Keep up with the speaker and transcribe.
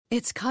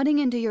It's cutting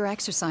into your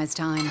exercise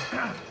time.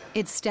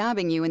 It's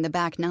stabbing you in the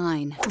back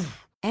nine.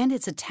 And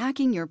it's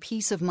attacking your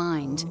peace of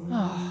mind.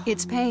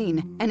 It's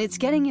pain, and it's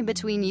getting in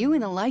between you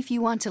and the life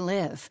you want to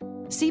live.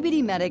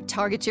 CBD Medic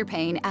targets your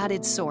pain at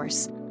its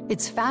source.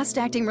 It's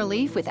fast-acting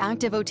relief with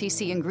active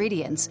OTC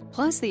ingredients,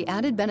 plus the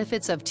added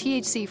benefits of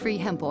THC-free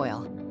hemp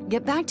oil.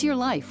 Get back to your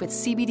life with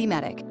CBD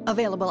Medic,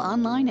 available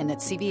online and at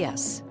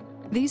CVS.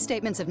 These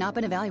statements have not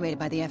been evaluated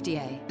by the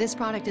FDA. This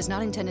product is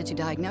not intended to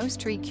diagnose,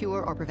 treat,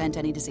 cure, or prevent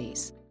any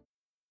disease.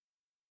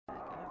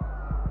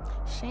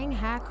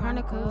 Shanghai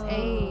Chronicles,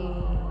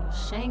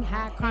 ayy.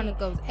 Shanghai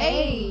Chronicles,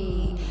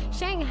 ayy.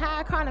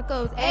 Shanghai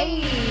Chronicles,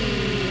 ayy.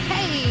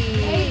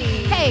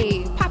 Hey,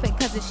 hey, pop it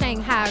cause it's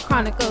Shanghai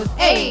Chronicles,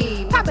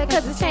 ayy. Pop it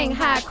cause it's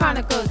Shanghai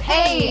Chronicles,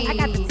 ayy. I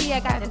got the tea, I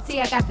got the tea,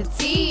 I got the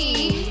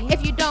tea.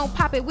 If you don't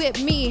pop it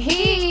with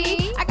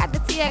me, I got the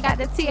tea, I got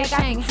the tea, I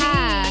got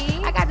Shanghai.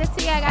 I got the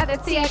tea, I got the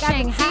tea, I got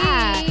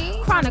Shanghai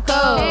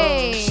Chronicles,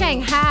 hey.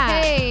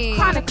 Shanghai hey.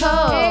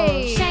 Chronicles,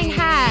 hey.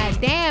 Shanghai,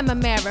 damn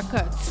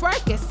America,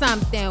 twerk is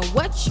something.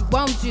 What you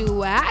won't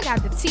do? I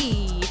got the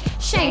tea.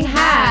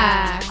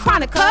 Shanghai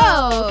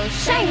Chronicles,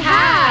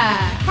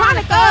 Shanghai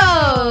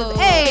Chronicles,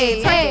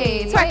 hey,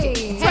 twerk it,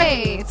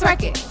 hey,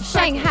 twerk it,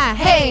 Shanghai,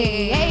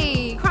 hey,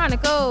 hey,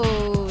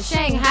 Chronicles,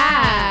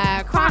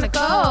 Shanghai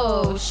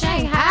Chronicles,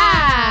 Shanghai.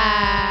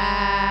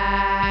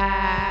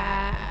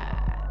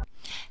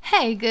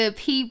 Hey, good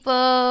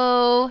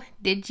people,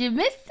 did you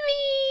miss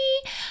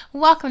me?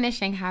 Welcome to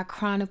Shanghai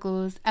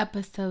Chronicles,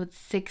 episode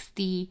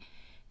 60.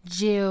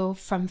 Jill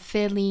from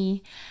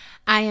Philly.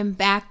 I am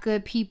back,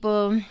 good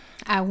people.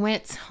 I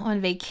went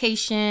on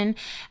vacation.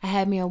 I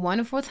had me a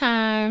wonderful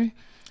time.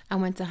 I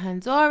went to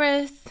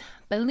Honduras,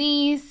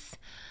 Belize,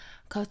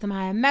 Costa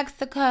Maya,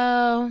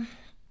 Mexico,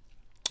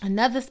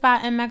 another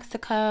spot in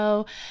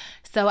Mexico.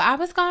 So I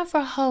was gone for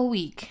a whole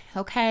week,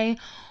 okay?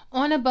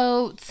 On a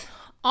boat,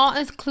 all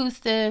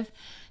inclusive,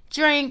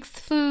 drinks,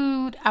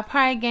 food. I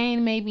probably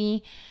gained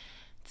maybe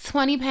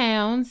 20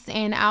 pounds,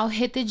 and I'll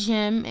hit the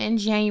gym in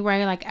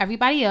January like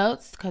everybody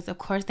else because, of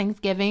course,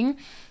 Thanksgiving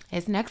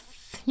is next,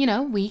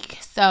 week.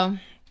 So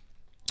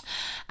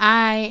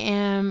I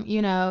am,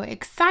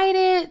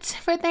 excited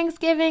for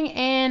Thanksgiving,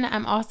 and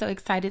I'm also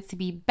excited to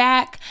be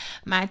back.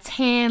 My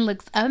tan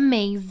looks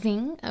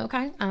amazing,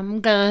 okay?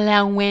 I'm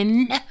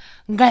glowing.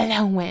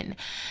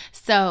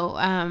 So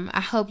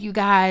I hope you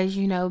guys,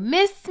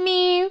 miss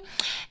me,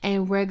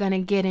 and we're going to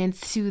get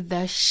into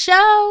the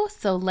show.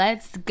 So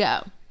let's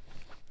go.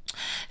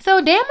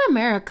 So, damn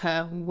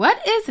America, what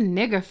is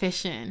nigger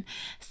fishing?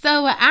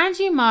 So, an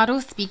IG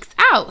model speaks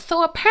out.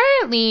 So,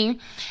 apparently,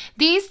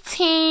 these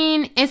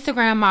teen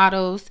Instagram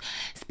models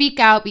speak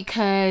out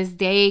because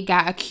they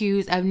got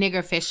accused of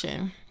nigger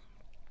fishing.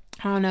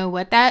 I don't know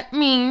what that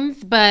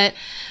means, but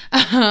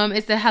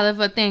it's a hell of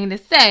a thing to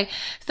say.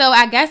 So,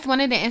 I guess one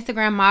of the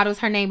Instagram models,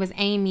 her name was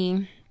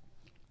Amy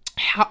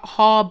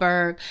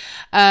Hallberg.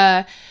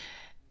 I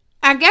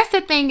guess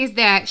the thing is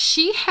that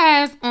she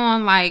has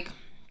on like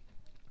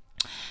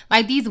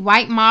these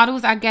white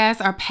models, I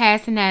guess, are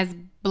passing as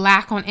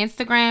black on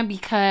Instagram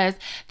because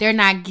they're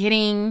not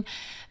getting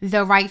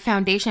the right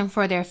foundation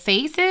for their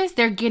faces.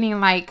 They're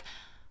getting like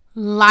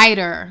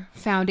lighter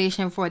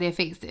foundation for their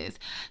faces.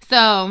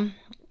 So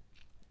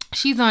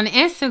she's on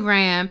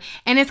Instagram,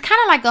 and it's kind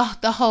of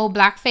like the whole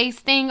blackface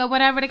thing or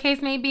whatever the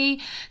case may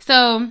be.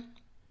 So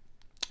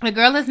the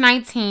girl is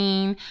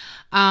 19.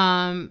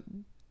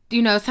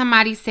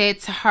 Somebody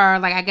said to her,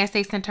 like, I guess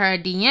they sent her a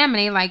DM, and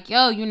they like,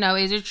 yo,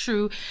 is it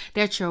true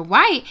that you're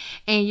white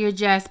and you're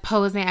just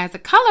posing as a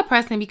color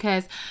person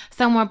because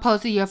someone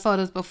posted your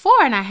photos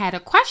before and I had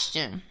a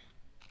question.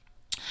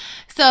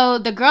 So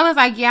the girl is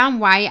like, yeah, I'm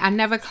white. I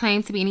never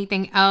claimed to be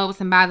anything else.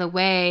 And by the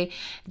way,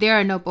 there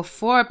are no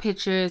before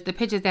pictures. The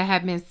pictures that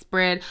have been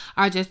spread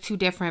are just two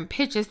different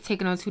pictures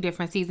taken on two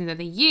different seasons of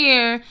the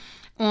year,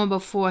 one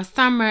before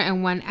summer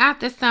and one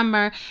after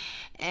summer.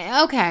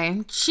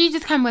 Okay, she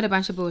just come with a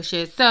bunch of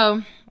bullshit.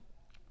 So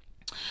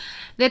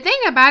the thing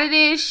about it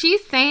is,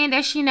 she's saying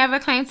that she never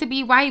claimed to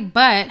be white,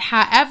 but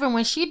however,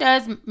 when she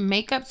does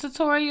makeup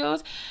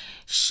tutorials,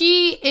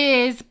 she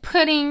is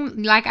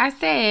putting, like I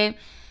said,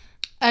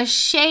 a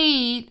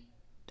shade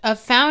of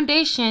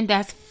foundation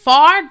that's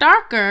far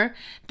darker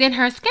than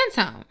her skin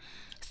tone.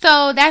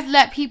 So that's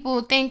let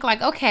people think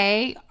like,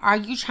 okay, are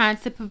you trying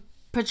to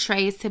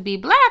portray to be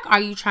black?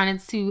 Are you trying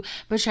to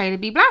portray to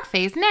be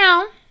blackface?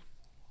 Now,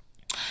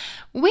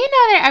 we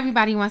know that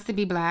everybody wants to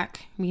be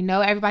black. We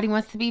know everybody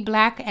wants to be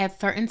black at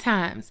certain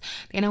times.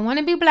 They don't want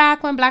to be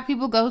black when black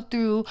people go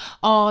through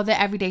all the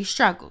everyday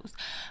struggles.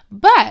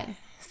 But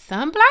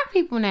some black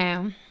people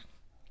now,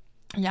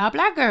 y'all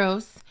black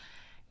girls,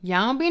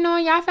 y'all don't be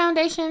knowing y'all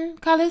foundation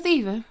colors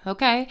either,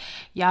 okay?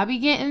 Y'all be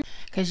getting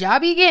Because y'all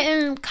be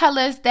getting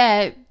colors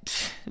that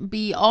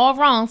be all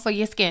wrong for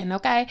your skin,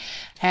 okay?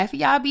 Half of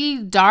y'all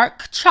be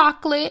dark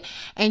chocolate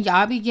and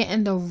y'all be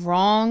getting the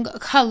wrong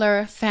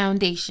color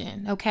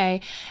foundation,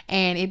 okay?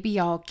 And it be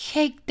all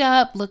caked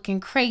up, looking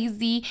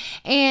crazy,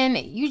 and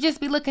you just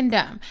be looking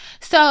dumb.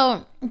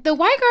 So the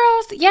white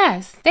girls,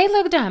 yes, they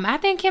look dumb. I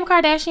think Kim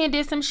Kardashian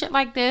did some shit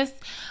like this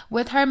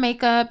with her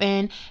makeup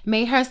and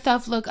made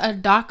herself look a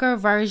darker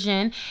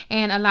version,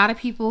 and a lot of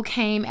people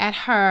came at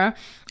her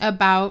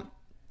about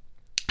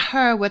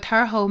her with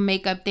her whole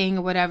makeup thing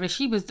or whatever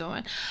she was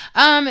doing.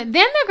 Then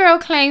the girl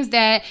claims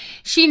that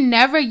she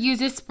never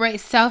uses spray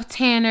self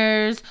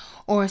tanners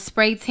or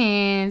spray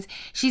tans.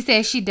 She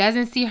says she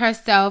doesn't see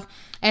herself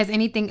as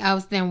anything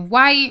else than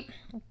white.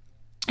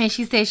 And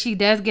she says she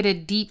does get a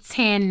deep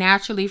tan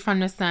naturally from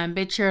the sun.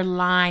 Bitch, you're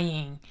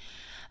lying.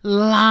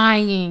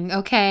 Lying,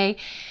 okay?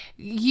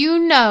 You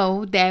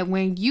know that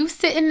when you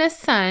sit in the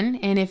sun,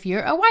 and if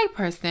you're a white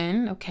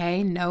person,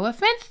 okay, no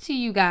offense to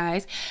you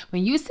guys,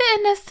 when you sit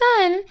in the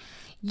sun,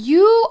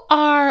 you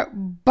are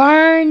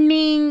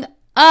burning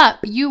up.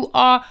 You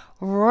are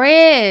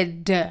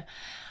red.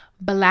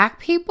 Black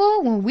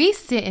people, when we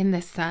sit in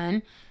the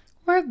sun,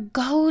 we're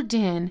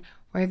golden.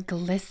 We're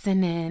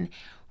glistening.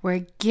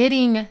 We're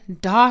getting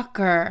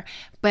darker.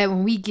 But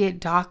when we get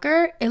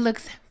darker, it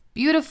looks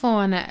beautiful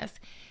on us.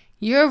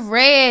 You're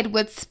red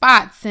with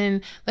spots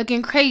and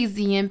looking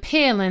crazy and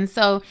peeling.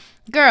 So,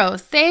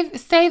 girls,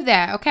 save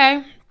that,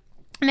 okay?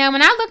 Now,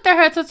 when I looked at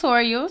her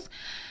tutorials,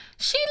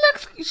 she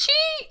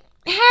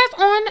has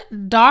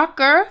on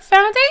darker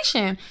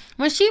foundation.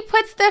 When she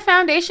puts the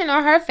foundation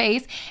on her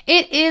face,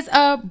 it is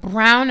a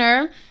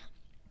browner,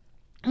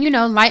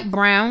 light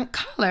brown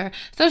color.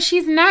 So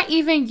she's not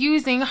even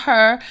using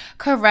her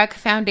correct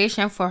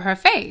foundation for her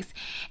face.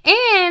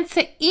 And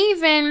to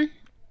even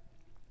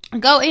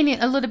go in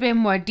a little bit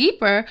more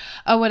deeper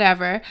or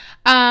whatever,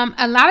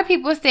 a lot of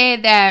people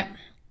said that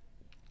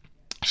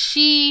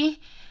she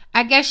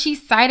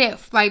cited,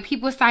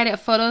 people cited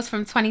photos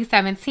from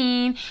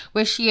 2017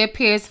 where she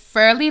appears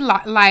fairly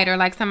lighter,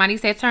 like somebody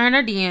said to her in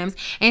her DMs,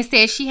 and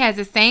said she has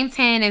the same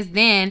tan as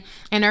then,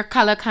 and her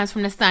color comes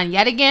from the sun.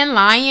 Yet again,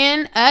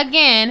 lying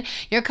again.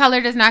 Your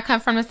color does not come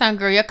from the sun,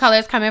 girl. Your color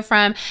is coming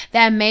from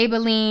that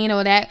Maybelline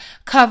or that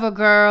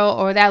CoverGirl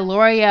or that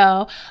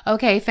L'Oreal,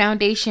 okay,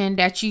 foundation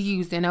that you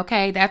using,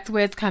 okay? That's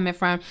where it's coming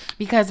from.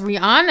 Because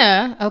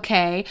Rihanna,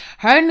 okay,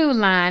 her new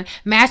line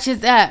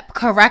matches up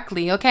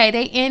correctly, okay?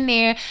 They in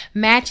there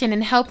matching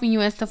and helping you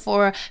in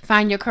Sephora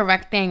find your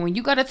correct thing. When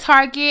you go to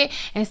Target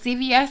and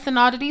CVS and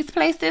all of these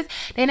places,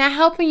 they're not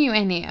helping you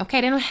in there,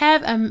 okay? They don't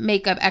have a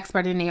makeup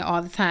expert in there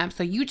all the time.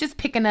 So you just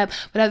picking up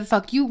whatever the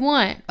fuck you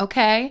want,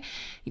 okay?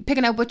 You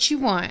picking up what you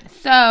want.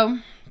 So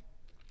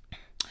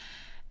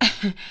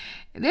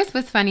this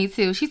was funny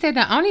too. She said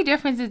the only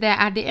difference is that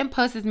I didn't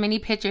post as many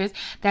pictures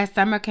that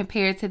summer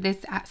compared to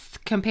this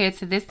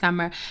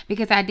summer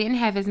because I didn't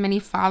have as many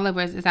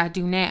followers as I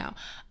do now.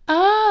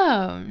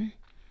 Oh,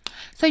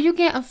 so you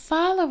get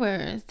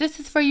followers. This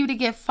is for you to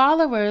get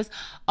followers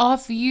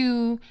off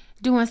you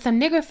doing some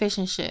nigger fish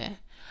and shit.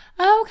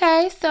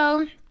 Okay,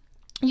 so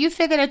you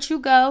figure that you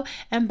go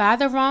and buy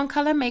the wrong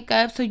color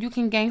makeup so you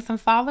can gain some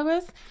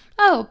followers?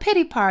 Oh,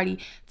 pity party.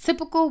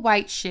 Typical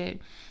white shit.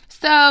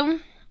 So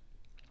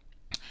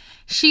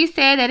she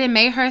said that it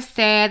made her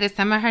sad that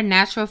some of her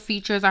natural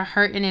features are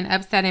hurting and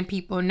upsetting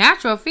people.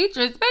 Natural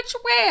features? Bitch,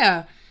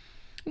 where?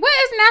 What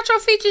is natural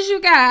features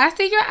you got? I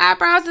see your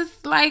eyebrows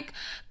is like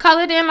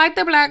colored in like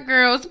the black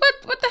girls.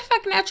 What the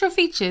fuck natural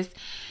features?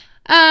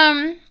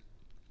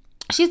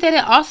 She said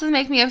it also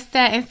makes me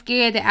upset and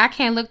scared that I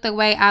can't look the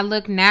way I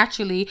look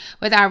naturally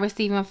without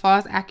receiving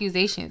false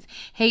accusations,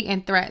 hate,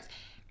 and threats.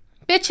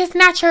 Bitch, it's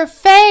not your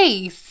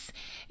face.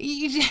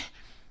 You're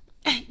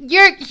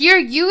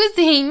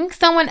using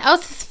someone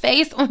else's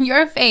face on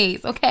your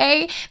face,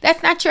 okay?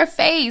 That's not your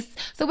face.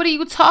 So what are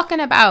you talking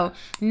about?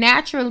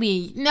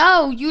 Naturally.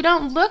 No, you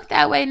don't look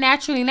that way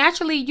naturally.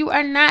 Naturally, you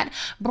are not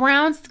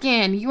brown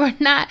skin. You are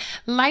not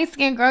light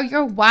skin, girl.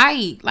 You're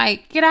white.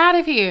 Like, get out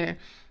of here.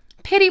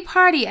 Pity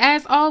party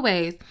as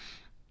always.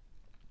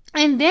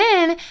 And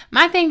then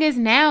my thing is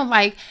now,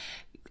 like,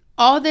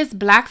 all this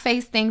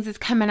blackface things is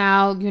coming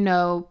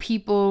out,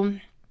 people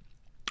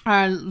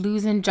are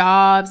losing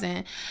jobs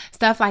and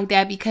stuff like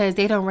that because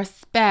they don't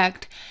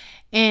respect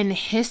in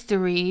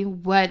history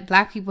what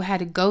black people had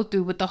to go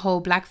through with the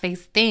whole blackface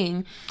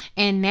thing.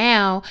 And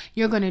now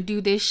you're going to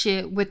do this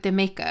shit with the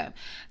makeup.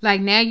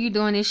 Like, now you're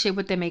doing this shit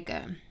with the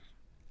makeup.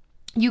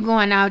 You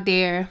going out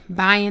there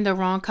buying the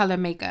wrong color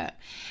makeup.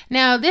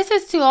 Now, this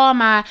is to all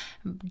my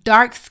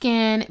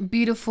dark-skinned,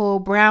 beautiful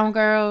brown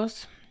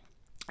girls.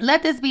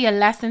 Let this be a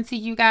lesson to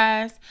you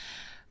guys.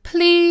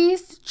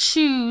 Please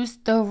choose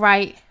the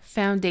right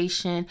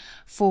foundation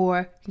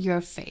for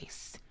your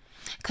face.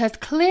 Because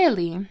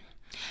clearly,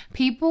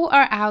 people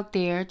are out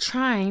there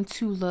trying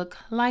to look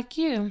like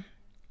you.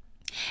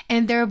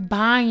 And they're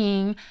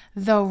buying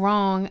the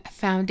wrong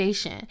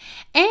foundation.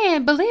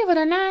 And believe it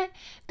or not,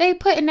 they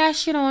putting that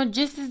shit on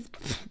just as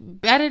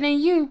better than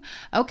you.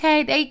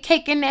 Okay? They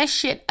caking that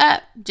shit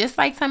up. Just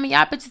like some of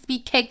y'all bitches be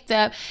caked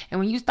up. And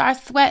when you start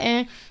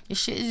sweating, the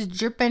shit is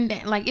dripping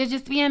down. Like, it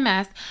just be a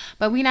mess.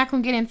 But we not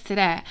gonna get into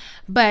that.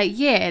 But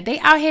yeah, they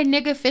out here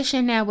nigga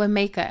fishing now with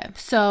makeup.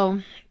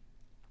 So...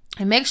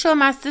 and make sure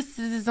my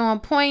sisters is on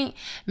point.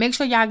 Make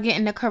sure y'all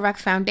getting the correct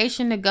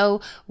foundation to go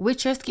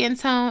with your skin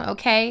tone,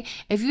 okay?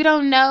 If you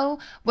don't know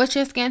what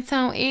your skin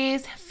tone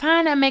is,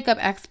 find a makeup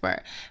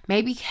expert.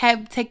 Maybe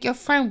take your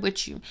friend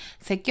with you.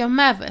 Take your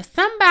mother.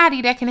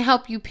 Somebody that can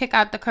help you pick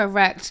out the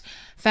correct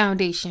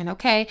foundation,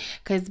 okay?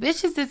 Because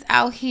bitches is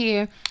out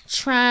here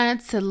trying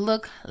to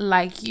look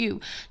like you.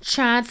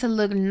 Trying to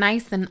look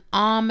nice and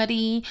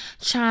almondy.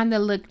 Trying to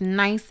look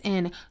nice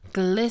and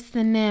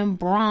glistening,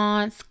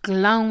 bronze,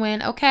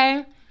 glowing,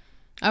 okay?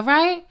 All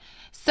right?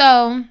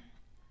 So,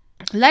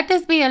 let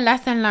this be a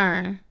lesson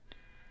learned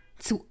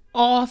to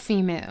all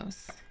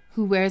females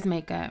who wears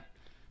makeup.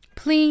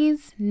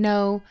 Please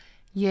know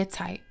your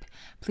type.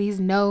 Please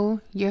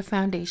know your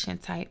foundation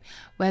type.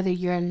 Whether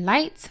you're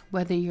light,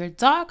 whether you're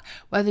dark,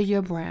 whether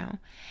you're brown.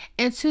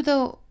 And to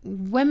the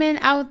women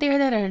out there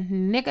that are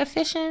nigga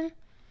fishing,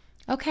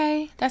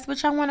 okay? That's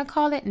what y'all want to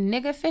call it,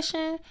 nigga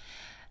fishing.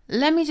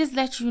 Let me just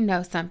let you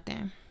know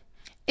something.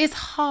 It's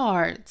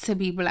hard to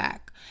be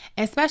black,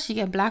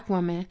 especially a black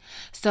woman.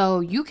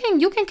 So you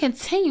can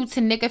continue to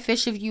nigga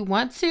fish if you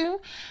want to,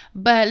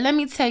 but let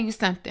me tell you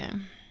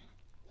something.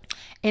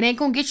 It ain't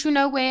gonna get you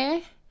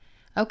nowhere,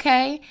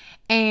 okay?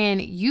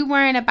 And you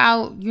worrying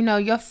about,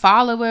 your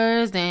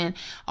followers and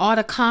all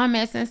the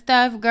comments and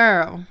stuff,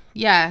 girl.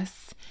 Yes.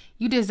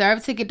 You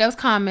deserve to get those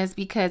comments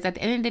because at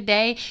the end of the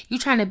day, you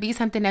trying to be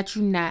something that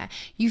you're not.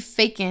 You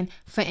faking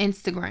for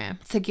Instagram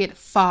to get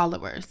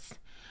followers,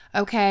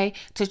 okay?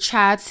 To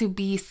try to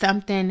be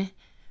something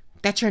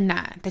that you're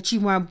not, that you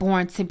weren't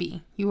born to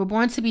be. You were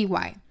born to be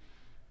white.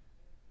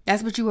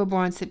 That's what you were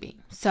born to be.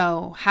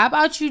 So how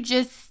about you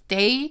just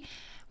stay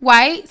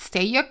white,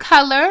 stay your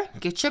color,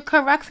 get your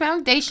correct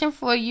foundation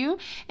for you,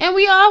 and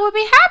we all would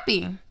be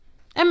happy.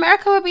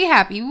 America would be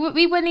happy.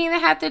 We wouldn't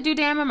even have to do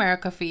damn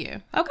America for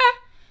you, okay?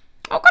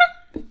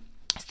 Okay.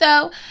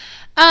 So,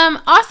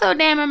 also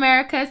damn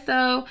America.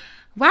 So,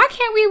 why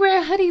can't we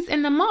wear hoodies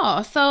in the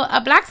mall? So, a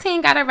black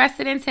teen got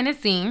arrested in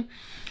Tennessee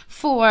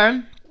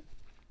for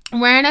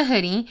wearing a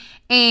hoodie,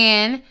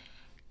 and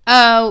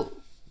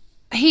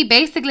he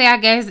basically, I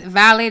guess,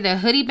 violated the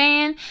hoodie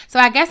ban. So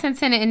I guess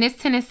in this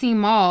Tennessee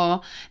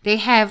mall, they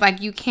have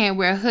like you can't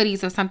wear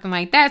hoodies or something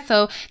like that.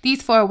 So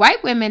these 4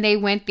 white women, they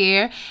went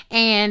there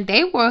and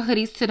they wore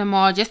hoodies to the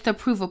mall just to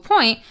prove a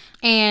point.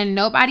 And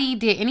nobody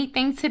did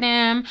anything to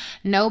them.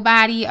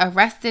 Nobody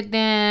arrested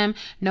them.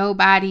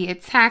 Nobody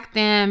attacked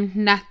them.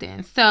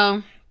 Nothing.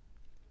 So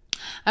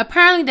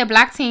apparently the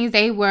black teens,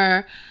 they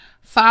were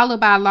followed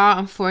by law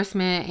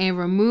enforcement and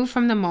removed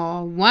from the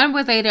mall. One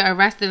was later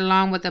arrested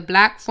along with a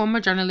black former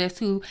journalist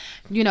who,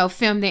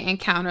 filmed the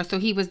encounter. So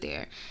he was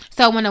there.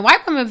 So when the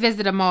white women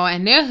visited the mall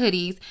in their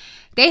hoodies,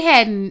 they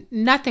had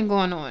nothing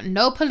going on.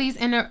 No police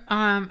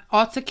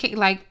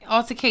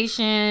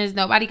altercations.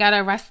 Nobody got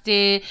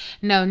arrested.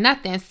 No,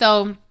 nothing.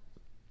 So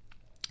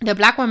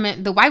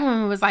the white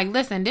woman was like,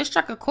 listen, this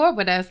struck a chord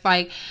with us.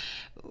 Like,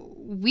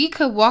 we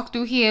could walk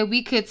through here,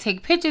 we could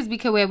take pictures, we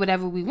could wear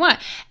whatever we want.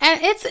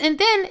 And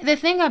then the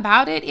thing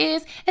about it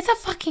is, it's a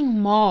fucking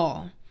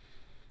mall.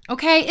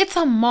 Okay, it's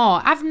a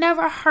mall. I've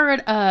never heard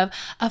of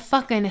a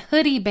fucking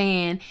hoodie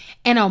ban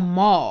in a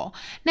mall.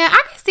 Now,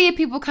 I can see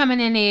people coming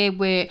in there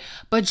with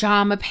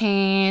pajama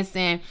pants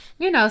and,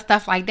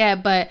 stuff like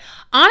that. But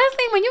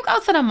honestly, when you go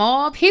to the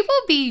mall, people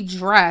be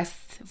dressed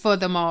for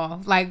the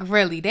mall. Like,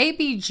 really, they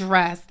be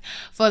dressed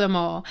for the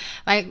mall.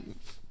 Like,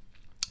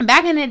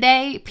 back in the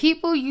day,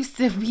 people used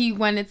to be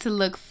wanting to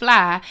look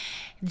fly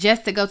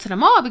just to go to the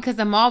mall because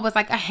the mall was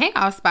like a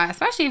hangout spot,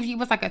 especially if you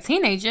was like a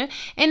teenager.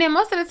 And then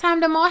most of the time,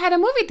 the mall had a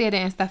movie theater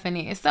and stuff in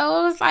it. So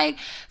it was like,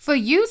 for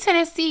you,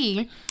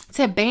 Tennessee,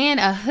 to ban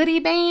a hoodie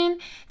ban,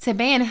 to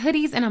ban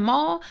hoodies in a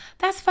mall,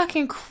 that's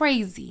fucking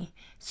crazy.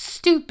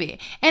 Stupid.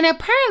 And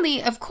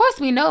apparently, of course,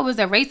 we know it was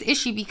a race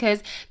issue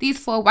because these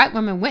 4 white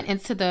women went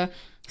into the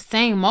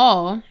same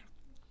mall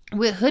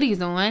with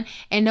hoodies on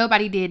and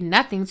nobody did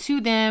nothing to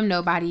them.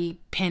 Nobody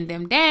pinned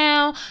them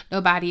down.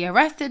 Nobody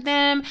arrested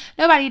them.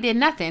 Nobody did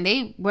nothing.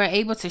 They were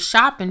able to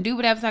shop and do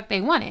whatever the fuck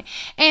they wanted.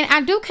 And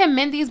I do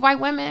commend these white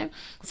women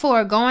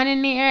for going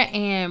in there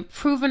and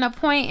proving a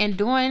point and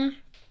doing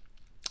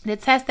the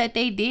test that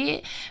they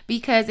did,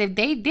 because if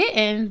they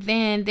didn't,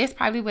 then this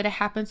probably would have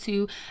happened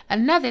to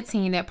another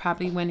teen that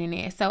probably went in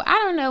there. So I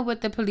don't know what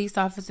the police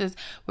officers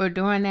were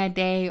doing that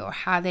day or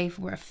how they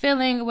were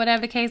feeling or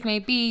whatever the case may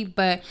be,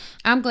 but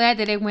I'm glad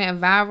that it went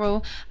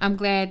viral. I'm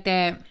glad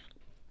that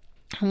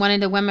one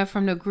of the women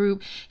from the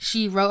group,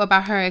 she wrote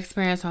about her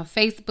experience on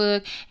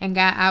Facebook and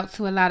got out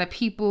to a lot of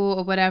people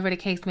or whatever the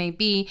case may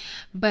be.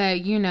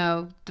 But,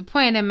 the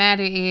point of the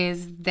matter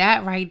is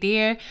that right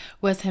there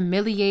was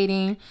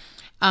humiliating.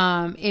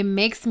 It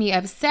makes me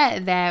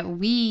upset that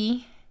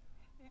we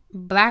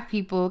Black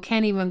people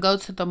can't even go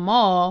to the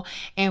mall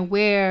and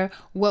wear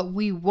what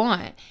we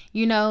want.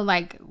 You know,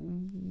 like,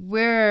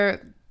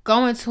 we're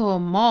going to a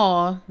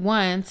mall,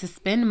 one, to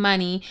spend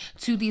money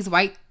to these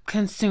white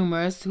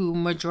consumers, who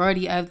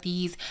majority of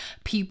these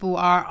people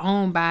are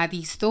owned by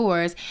these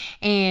stores,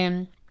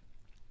 and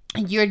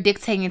you're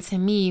dictating to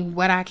me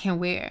what I can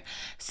wear.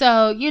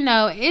 So, you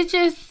know, it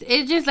just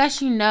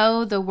lets you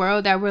know the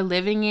world that we're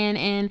living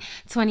in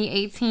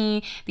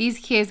 2018. These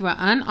kids were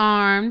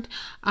unarmed.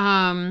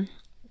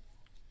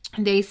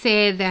 They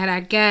said that, I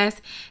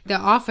guess, the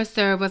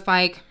officer was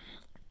like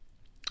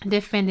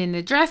defending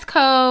the dress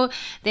code.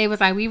 They was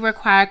like, we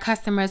require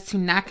customers to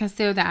not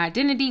conceal their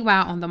identity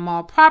while on the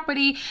mall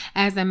property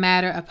as a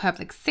matter of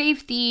public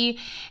safety.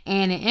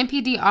 And an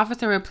MPD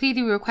officer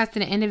repeatedly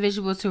requested an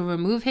individual to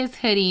remove his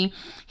hoodie.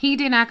 He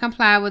did not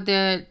comply with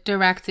the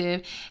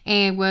directive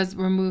and was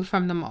removed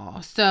from the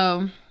mall.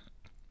 So,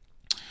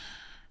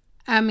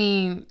 I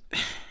mean,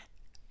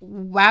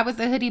 why was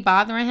the hoodie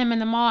bothering him in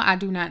the mall? I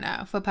do not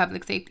know. For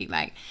public safety,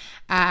 like,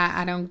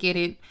 I don't get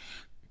it.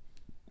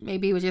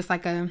 Maybe it was just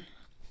like a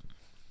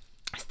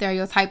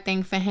stereotype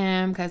thing for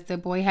him because the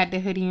boy had the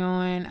hoodie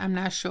on. I'm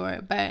not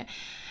sure, but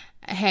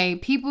hey,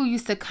 people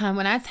used to come.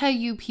 When I tell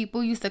you,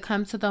 people used to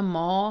come to the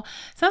mall.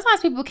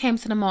 Sometimes people came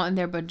to the mall in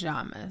their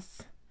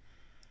pajamas.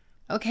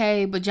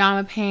 Okay,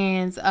 pajama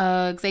pants,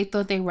 Uggs. They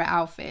thought they were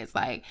outfits,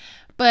 like.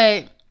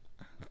 But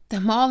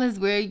the mall is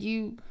where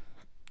you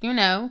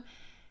know,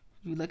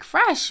 you look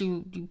fresh,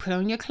 you put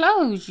on your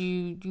clothes,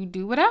 you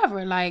do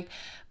whatever, like.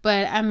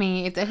 But I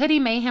mean, if the hoodie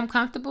made him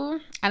comfortable,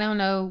 I don't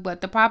know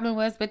what the problem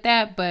was with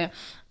that, but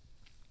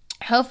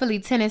hopefully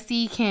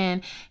Tennessee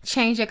can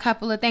change a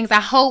couple of things.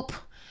 I hope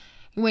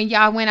when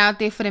y'all went out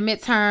there for the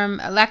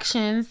midterm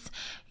elections,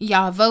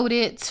 y'all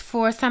voted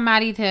for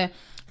somebody to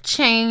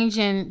change,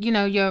 and, you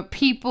know, your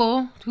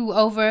people who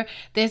over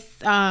this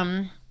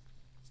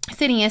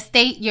city and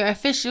state, your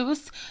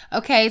officials,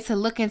 okay, to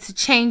look into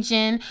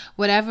changing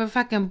whatever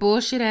fucking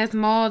bullshit ass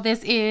mall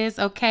this is,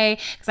 okay?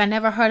 Because I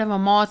never heard of a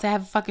mall to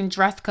have a fucking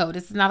dress code.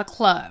 This is not a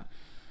club.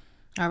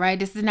 All right,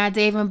 this is not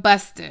Dave and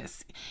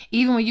Buster's.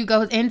 Even when you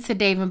go into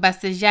Dave and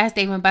Buster's, yes,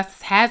 Dave and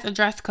Buster's has a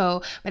dress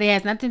code, but it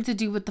has nothing to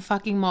do with the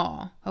fucking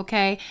mall,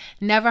 okay?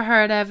 Never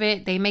heard of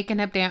it. They making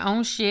up their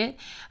own shit,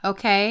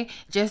 okay?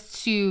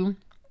 Just to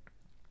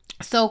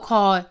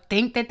so-called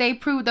think that they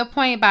proved a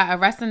point by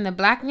arresting the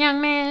black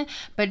young man,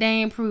 but they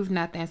ain't proved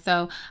nothing.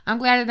 So I'm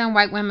glad that them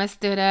white women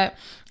stood up,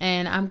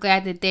 and I'm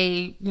glad that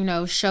they, you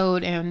know,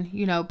 showed and,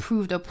 you know,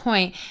 proved a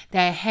point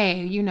that,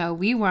 hey, you know,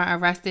 we weren't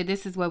arrested.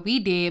 This is what we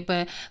did,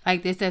 but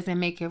like, this doesn't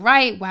make it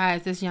right. Why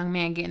is this young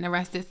man getting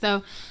arrested?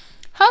 So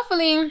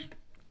hopefully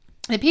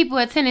the people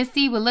of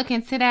Tennessee will look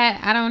into that.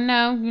 I don't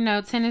know. You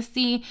know,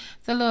 Tennessee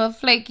is a little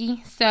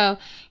flaky. So,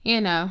 you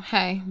know,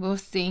 hey, we'll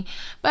see.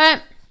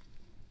 But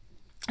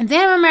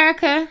damn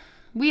America,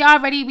 we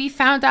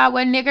found out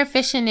what nigger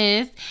fishing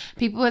is.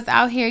 People is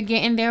out here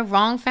getting their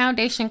wrong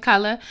foundation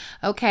color,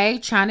 okay,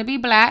 trying to be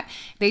black.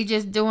 They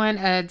just doing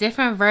a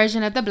different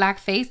version of the black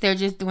face. They're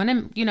just doing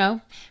a, you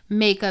know,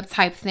 makeup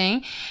type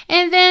thing.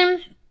 And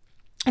then,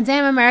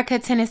 damn America,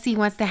 Tennessee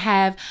wants to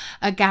have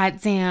a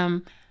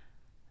goddamn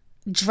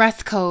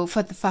dress code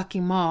for the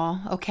fucking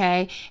mall,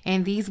 okay?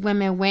 And these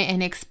women went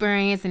and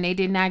experienced, and they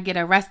did not get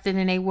arrested,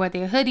 and they wore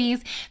their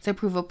hoodies to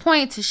prove a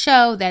point, to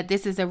show that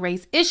this is a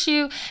race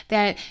issue,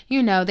 that,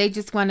 you know, they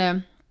just want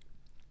to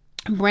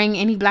bring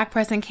any black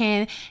person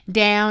can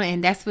down.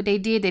 And that's what they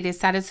did. They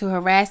decided to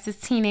harass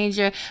this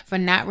teenager for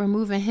not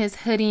removing his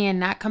hoodie and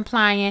not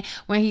complying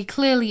when he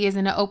clearly is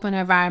in an open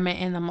environment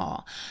in the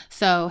mall.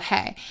 So,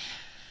 hey,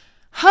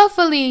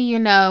 hopefully, you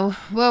know,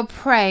 we'll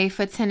pray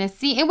for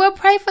Tennessee, and we'll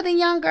pray for the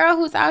young girl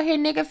who's out here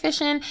nigger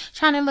fishing,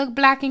 trying to look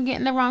black and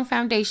getting the wrong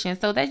foundation.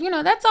 So that, you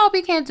know, that's all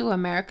we can do,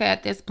 America,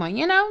 at this point,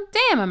 you know,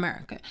 damn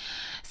America.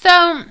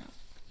 So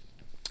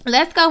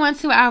let's go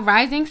into our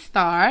rising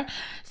star.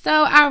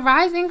 So our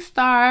rising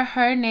star,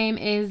 her name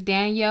is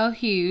Danielle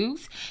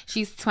Hughes.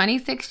 She's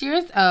 26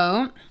 years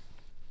old.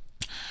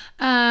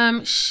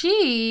 Let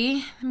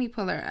me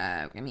pull her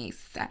up. Give me a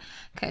sec,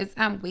 because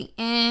I'm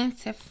waiting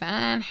to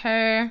find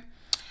her.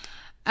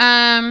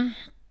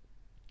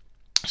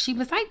 She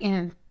was like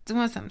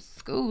doing some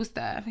school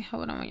stuff.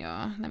 Hold on,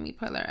 y'all. Let me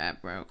pull her up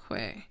real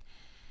quick,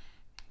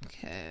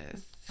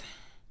 because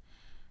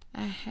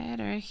I had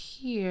her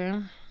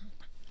here.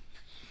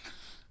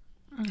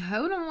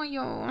 Hold on,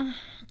 y'all.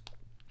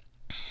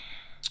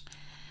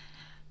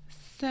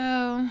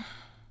 So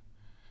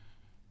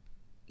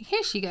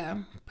here she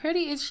go.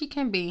 Pretty as she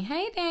can be.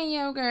 Hey,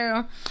 Danielle,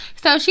 girl.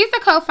 So she's the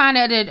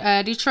co-founder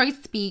of Detroit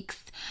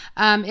Speaks.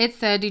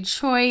 It's a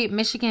Detroit,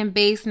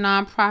 Michigan-based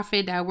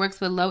nonprofit that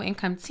works with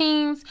low-income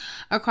teens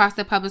across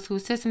the public school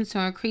system to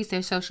increase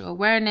their social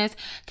awareness,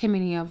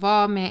 community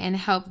involvement, and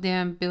help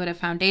them build a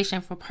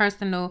foundation for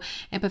personal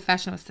and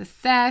professional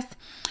success.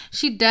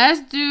 She does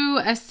do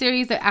a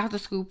series of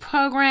after-school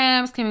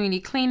programs,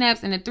 community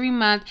cleanups, and a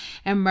 3-month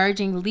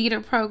emerging leader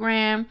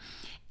program.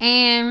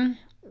 And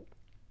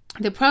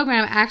the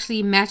program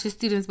actually matches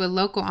students with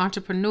local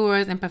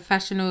entrepreneurs and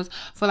professionals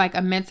for like a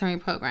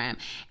mentoring program.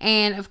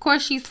 And of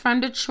course, she's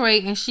from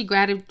Detroit and she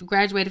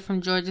graduated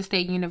from Georgia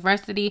State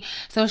University.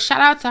 So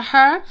shout out to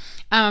her.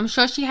 I'm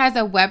sure she has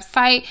a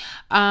website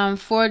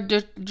for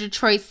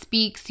Detroit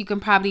Speaks. You can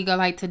probably go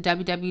like to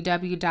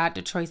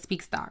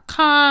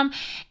www.detroitspeaks.com.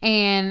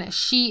 And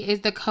she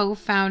is the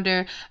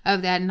co-founder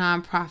of that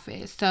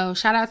nonprofit. So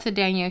shout out to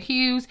Danielle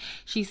Hughes.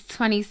 She's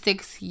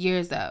 26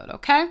 years old.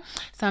 Okay.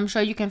 So I'm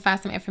sure you can find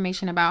some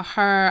information about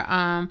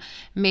her.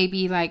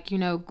 Maybe like,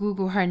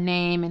 Google her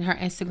name and her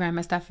Instagram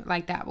and stuff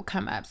like that will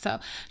come up.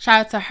 So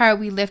shout out to her.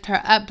 We lift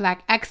her up.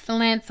 Black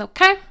excellence.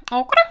 Okay.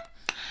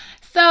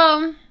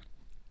 So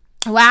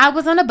while I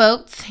was on a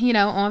boat,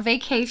 on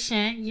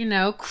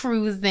vacation,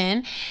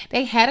 cruising,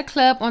 they had a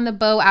club on the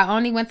boat. I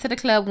only went to the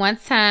club one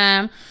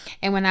time.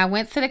 And when I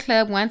went to the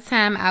club one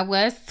time, I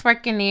was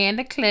twerking there in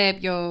the club,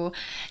 yo.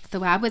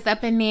 So I was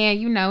up in there,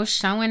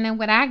 showing them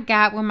what I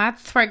got with my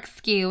twerk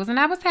skills. And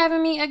I was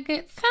having me a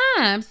good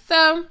time.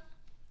 So,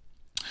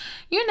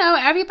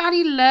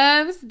 everybody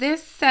loves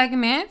this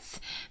segment.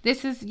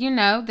 This is,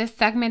 the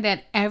segment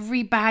that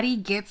everybody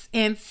gets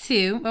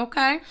into,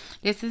 okay?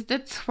 This is the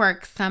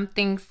twerk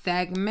something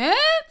segment,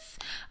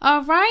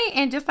 all right?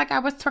 And just like I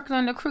was twerking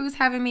on the cruise,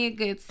 having me a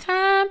good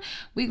time,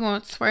 we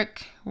gonna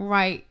twerk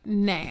right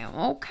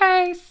now,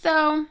 okay?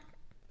 So,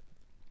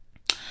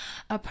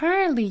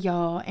 apparently,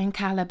 y'all, in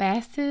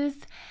Calabasas,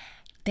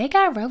 they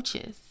got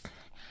roaches.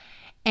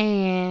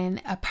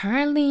 And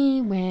apparently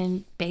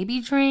when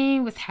Baby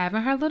Dream was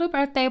having her little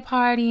birthday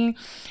party,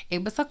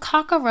 it was a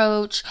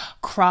cockroach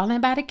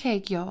crawling by the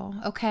cake, y'all.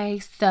 Okay,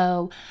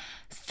 so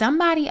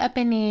somebody up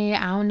in there,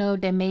 I don't know,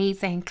 the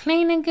maids ain't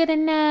cleaning good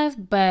enough,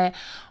 but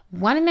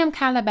one of them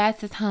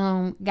Calabasas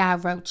home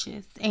got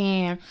roaches.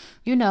 And,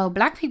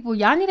 black people,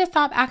 y'all need to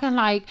stop acting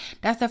like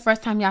that's the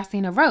first time y'all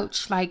seen a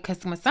roach. Like,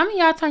 because when some of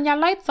y'all turn your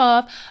lights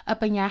off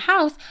up in your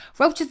house,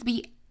 roaches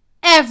be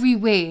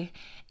everywhere.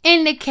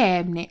 In the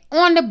cabinet,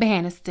 on the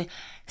banister.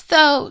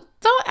 So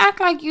don't act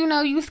like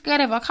you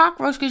scared of a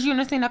cockroach because you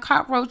done seen a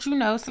cockroach,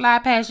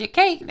 slide past your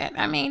cake. That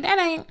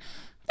ain't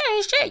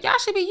shit. Y'all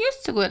should be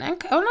used to it.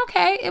 And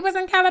okay, it was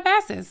in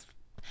Calabasas.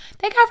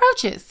 They got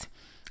roaches.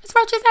 It's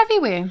roaches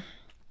everywhere.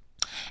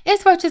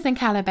 It's roaches in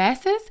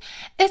Calabasas.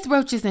 It's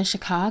roaches in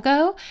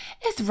Chicago.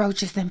 It's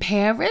roaches in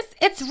Paris.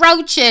 It's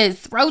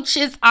roaches.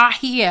 Roaches are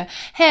here.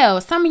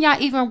 Hell, some of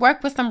y'all even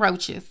work with some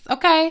roaches.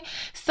 Okay,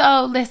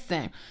 so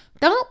listen.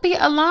 Don't be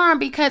alarmed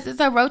because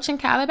it's a roach in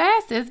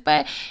Calabasas.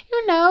 But,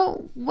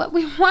 what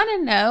we want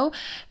to know,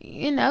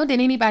 did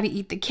anybody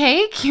eat the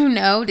cake?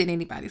 Did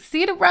anybody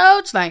see the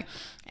roach? Like,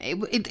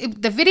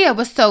 the video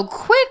was so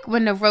quick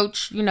when the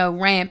roach,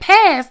 ran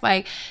past.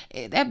 Like,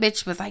 that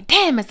bitch was like,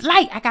 damn, it's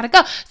light. I got to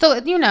go. So,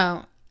 I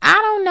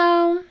don't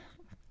know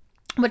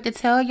what to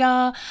tell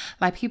y'all.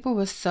 Like, people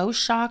were so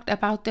shocked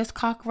about this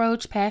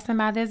cockroach passing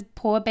by this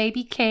poor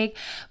baby cake.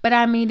 But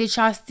I mean, did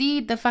y'all see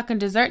the fucking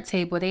dessert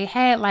table? They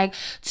had like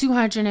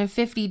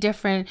 250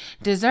 different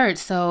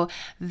desserts. So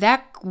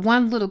that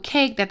one little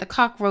cake that the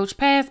cockroach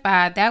passed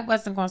by, that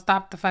wasn't gonna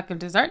stop the fucking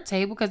dessert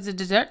table because the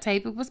dessert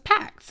table was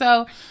packed.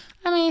 So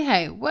I mean,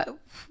 hey,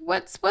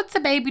 what's a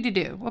baby to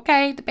do?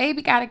 Okay, the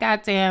baby got a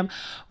goddamn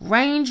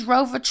Range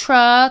Rover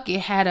truck. It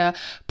had a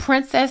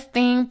princess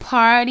themed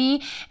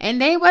party,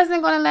 and they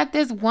wasn't gonna let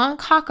this one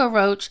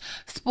cockroach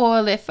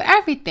spoil it for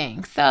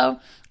everything. So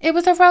it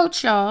was a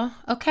roach, y'all.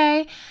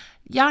 Okay,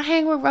 y'all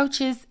hang with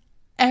roaches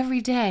every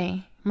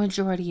day,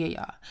 majority of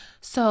y'all.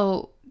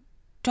 So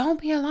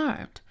don't be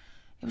alarmed.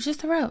 It was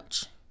just a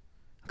roach.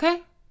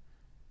 Okay,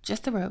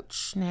 just a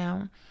roach.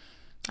 Now,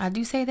 I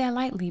do say that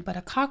lightly, but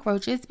a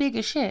cockroach is big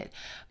as shit.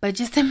 But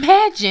just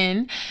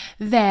imagine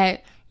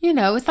that,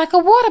 it's like a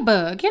water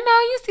bug.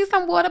 You see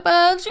some water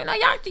bugs, y'all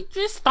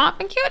just stomp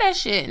and kill that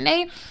shit. And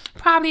they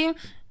probably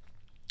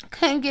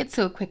couldn't get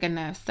to it quick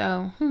enough.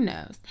 So who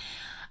knows?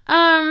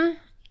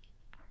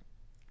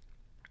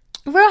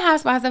 Real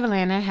Housewives of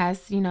Atlanta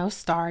has,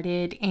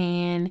 started,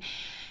 and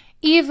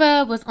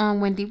Eva was on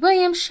Wendy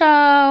Williams' show,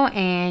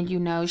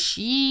 and,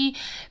 she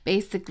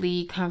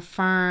basically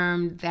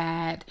confirmed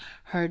that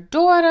her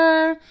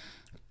daughter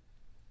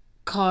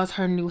calls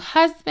her new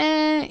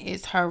husband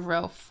is her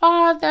real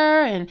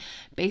father, and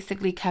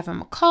basically Kevin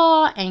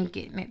McCall ain't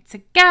getting it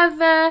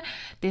together,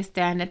 this,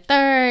 that, and the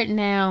third.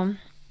 Now,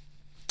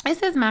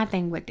 this is my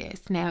thing with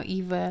this. Now,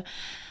 Eva,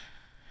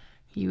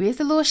 you is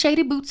a little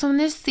shady boots on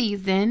this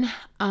season.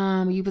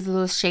 You was a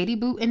little shady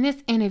boot in this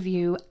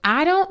interview.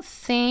 I don't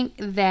think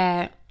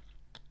that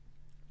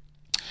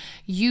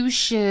you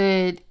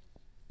should,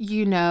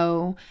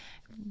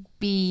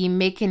 be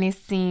making it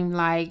seem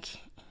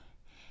like,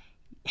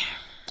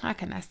 how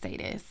can I say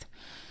this?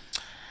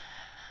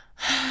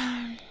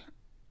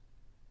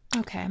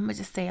 Okay, I'm gonna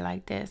just say it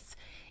like this.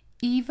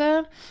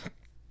 Eva,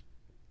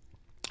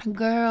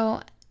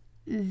 girl,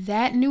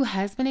 that new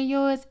husband of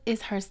yours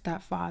is her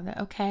stepfather,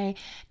 okay?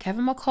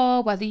 Kevin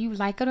McCall, whether you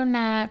like it or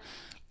not,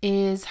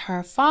 is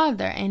her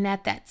father. And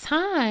at that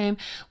time,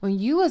 when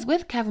you was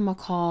with Kevin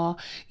McCall,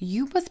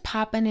 you was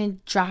popping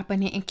and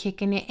dropping it and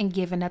kicking it and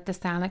giving up the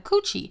silent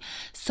coochie.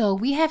 So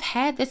we have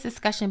had this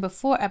discussion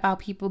before about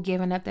people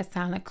giving up the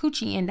silent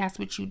coochie, and that's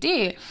what you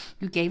did.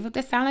 You gave up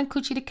the silent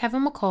coochie to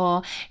Kevin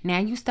McCall. Now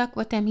you stuck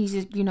with him. He's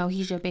just,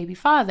 he's your baby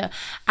father.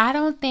 I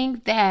don't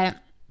think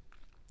that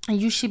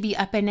you should be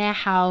up in that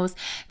house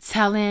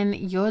telling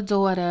your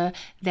daughter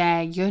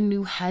that your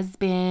new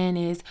husband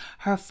is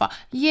her father.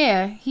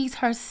 Yeah, he's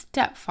her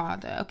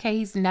stepfather, okay?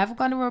 He's never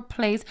going to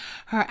replace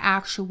her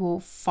actual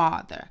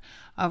father,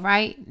 all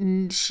right?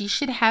 She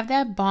should have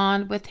that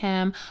bond with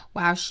him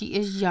while she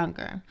is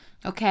younger,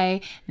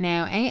 okay?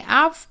 Now, ain't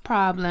our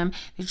problem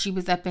that she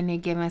was up in there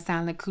giving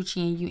silent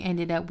coochie and you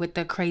ended up with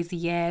the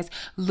crazy ass,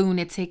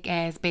 lunatic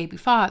ass baby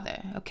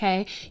father,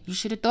 okay? You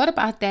should have thought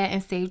about that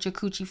and saved your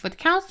coochie for the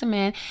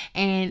councilman,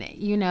 and,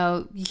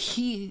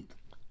 he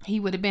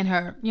would have been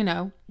her,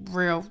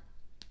 real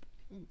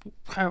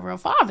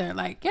father,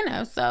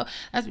 so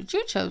that's what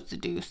you chose to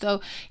do.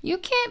 So you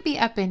can't be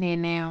up in there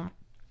now.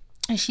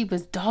 And she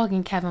was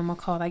dogging Kevin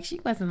McCall. Like, she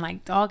wasn't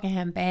like dogging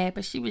him bad,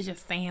 but she was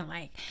just saying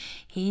like,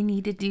 he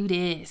need to do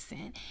this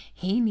and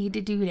he need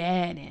to do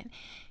that, and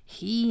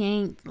he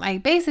ain't,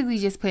 like, basically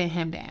just putting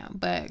him down.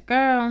 But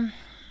girl,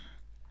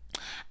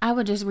 I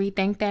would just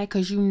rethink that,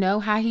 because you know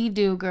how he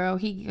do, girl.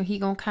 He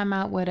gonna come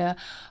out with a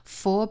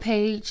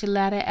 4-page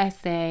letter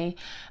essay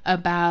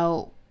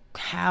about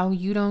how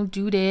you don't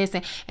do this,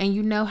 and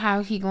you know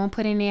how he gonna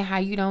put in there how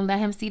you don't let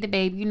him see the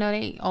baby.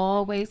 They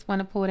always want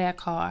to pull that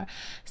card.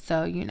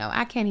 So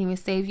I can't even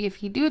save you if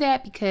he do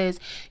that, because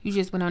you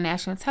just went on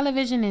national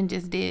television and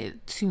just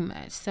did too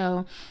much.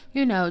 So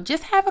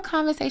just have a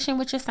conversation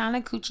with your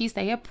silent coochie.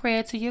 Say a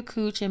prayer to your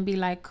cooch and be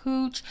like,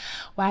 Cooch,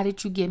 why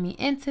did you get me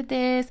into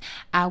this?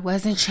 I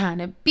wasn't trying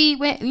to be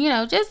with,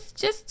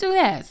 just do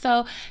that.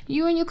 So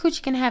you and your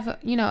coochie can have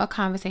a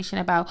conversation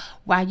about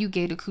why you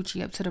gave the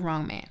coochie up to the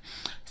wrong man.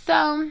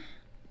 So,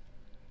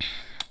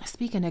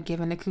 speaking of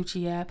giving the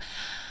coochie up,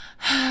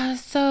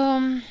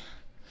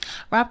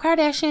 Rob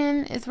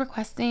Kardashian is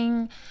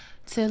requesting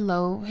to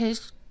lower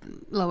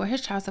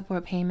his child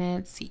support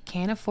payments. He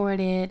can't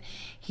afford it.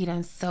 He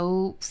done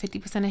sold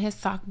 50% of his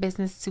sock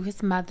business to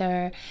his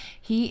mother.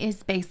 He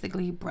is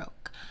basically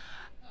broke.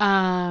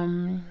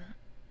 Do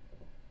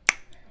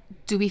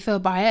we feel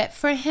bad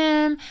for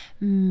him?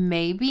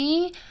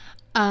 Maybe.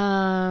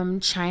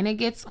 China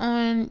gets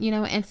on,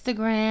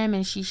 Instagram,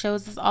 and she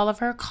shows us all of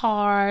her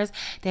cars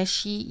that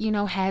she,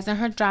 has in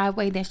her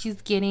driveway that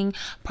she's getting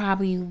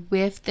probably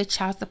with the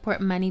child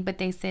support money, but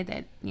they said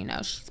that,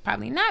 she's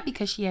probably not,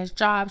 because she has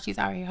jobs, she's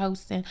already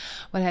hosting,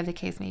 whatever the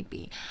case may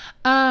be.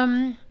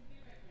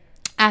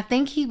 I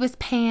think he was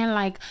paying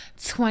like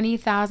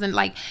 $20,000.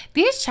 Like,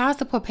 these child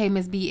support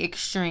payments be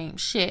extreme.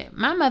 Shit,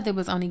 my mother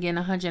was only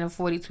getting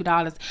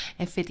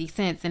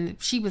 $142.50,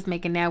 and she was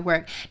making that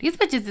work. These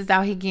bitches is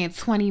out here getting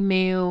 20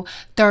 mil,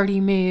 30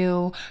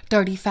 mil,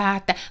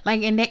 35.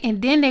 Like, and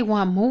then they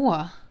want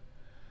more.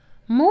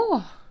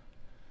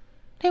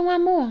 They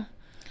want more.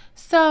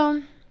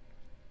 So,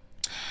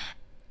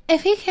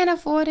 if he can't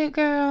afford it,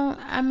 girl,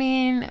 I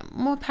mean,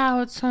 more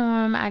power to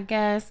him, I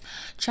guess.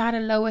 Try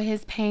to lower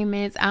his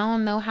payments. I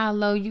don't know how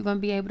low you're going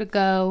to be able to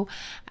go.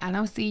 I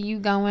don't see you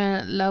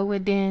going lower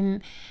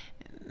than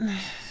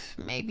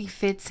maybe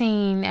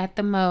 15 at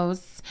the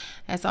most.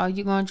 That's all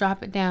you're going to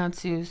drop it down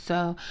to.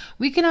 So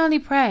we can only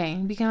pray.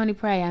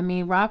 I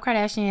mean, Rob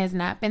Kardashian has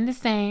not been the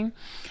same.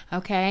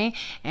 Okay.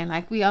 And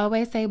like we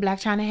always say,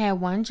 Blac Chyna had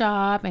one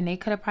job, and they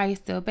could have probably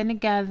still been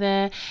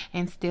together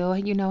and still,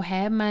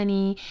 had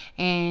money,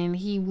 and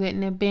he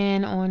wouldn't have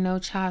been on no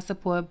child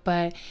support.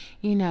 But,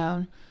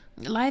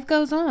 life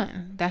goes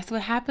on. That's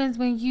what happens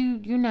when you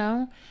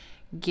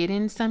get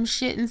in some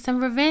shit and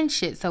some revenge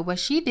shit. So what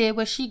she did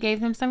was she gave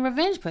him some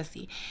revenge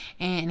pussy,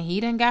 and he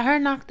done got her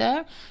knocked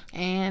up,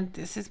 and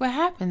this is what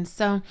happens.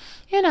 So,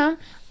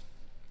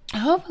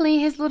 hopefully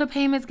his little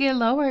payments get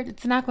lowered.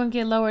 It's not going to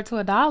get lowered to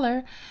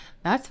 $1.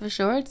 That's for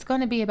sure. It's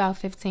going to be about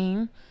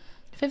 15.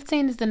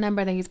 15 is the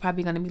number that he's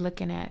probably going to be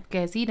looking at,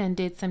 because he done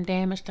did some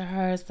damage to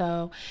her.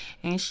 So,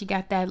 and she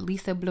got that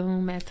Lisa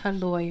Bloom as her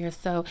lawyer.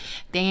 So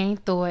they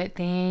ain't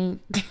cutting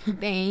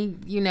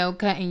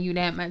you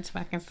that much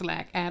fucking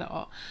slack at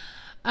all.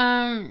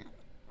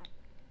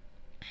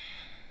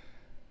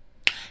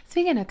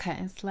 Speaking of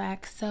cutting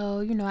slack, so,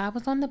 I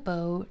was on the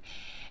boat,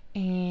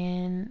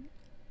 and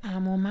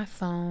I'm on my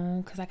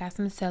phone because I got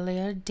some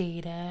cellular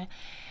data,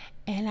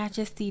 and I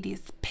just see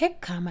this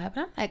pic come up,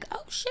 and I'm like,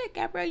 oh shit,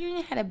 Gabrielle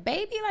Union had a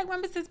baby? Like,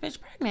 when was this bitch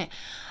pregnant?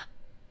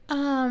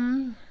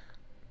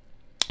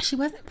 She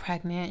wasn't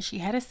pregnant. She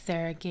had a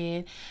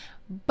surrogate.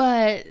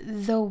 But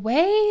the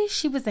way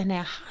she was in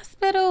that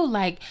hospital,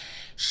 like,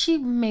 she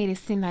made it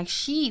seem like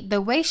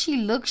the way she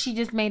looked, she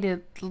just made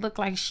it look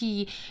like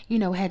she,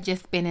 had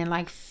just been in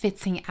like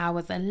 15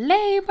 hours of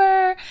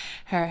labor.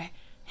 Her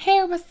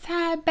hair was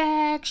tied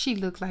back. She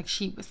looked like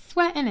she was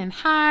sweating and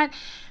hot.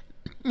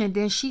 And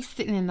then she's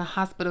sitting in the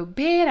hospital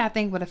bed, I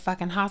think, with a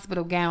fucking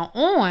hospital gown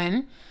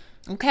on,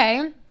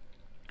 okay,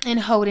 and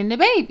holding the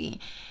baby.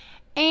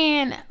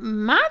 And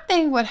my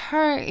thing with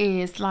her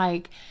is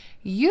like,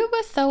 you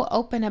were so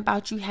open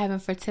about you having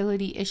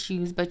fertility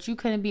issues, but you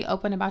couldn't be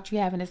open about you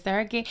having a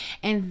surrogate.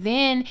 And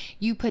then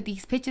you put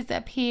these pictures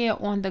up here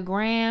on the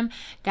gram,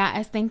 got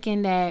us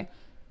thinking that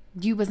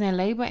you was in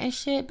labor and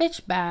shit.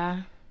 Bitch,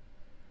 bye.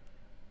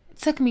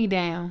 Took me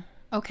down.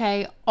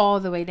 Okay, all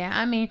the way down.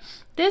 I mean,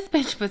 this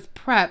bitch was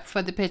prepped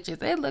for the pictures.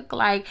 It looked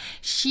like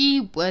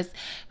she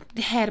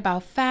had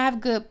about 5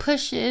 good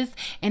pushes,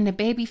 and the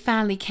baby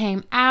finally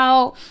came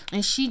out,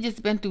 and she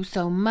just been through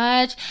so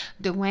much.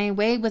 Dwayne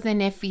Wade was in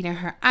there feeding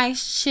her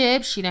ice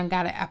chips. She done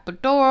got an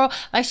epidural.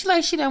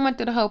 She done went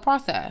through the whole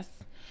process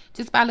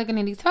just by looking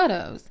at these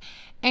photos.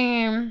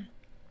 And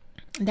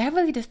that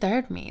really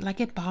disturbed me. Like,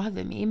 it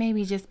bothered me. It made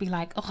me just be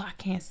like, oh, I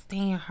can't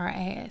stand her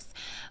ass.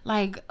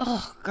 Like,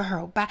 oh,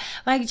 girl.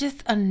 Like,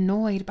 just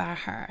annoyed by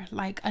her.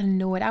 Like,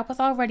 annoyed. I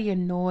was already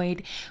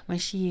annoyed when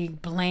she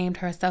blamed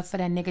herself for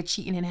that nigga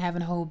cheating and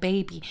having a whole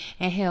baby.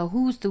 And hell,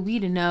 who's the we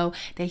to know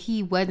that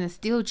he wasn't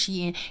still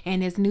cheating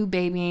and his new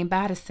baby ain't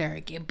by the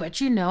surrogate?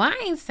 But,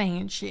 I ain't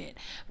saying shit.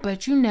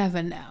 But you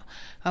never know.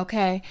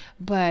 Okay?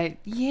 But,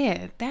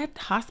 yeah, that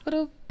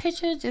hospital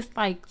picture just,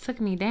 like,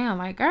 took me down.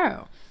 Like,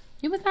 girl,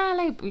 you was not in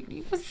labor.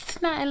 You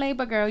was not in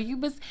labor, girl. You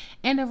was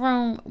in the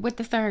room with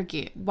the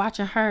surrogate,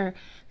 watching her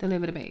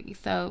deliver the baby.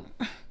 So,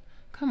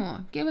 come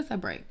on, give us a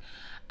break.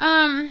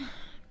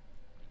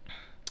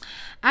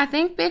 I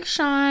think Big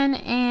Sean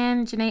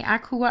and Jhené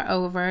Aiko are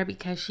over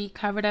because she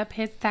covered up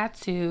his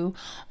tattoo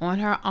on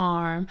her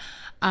arm.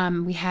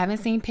 We haven't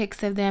seen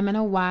pics of them in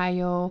a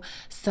while,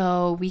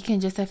 so we can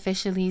just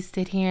officially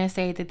sit here and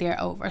say that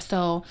they're over.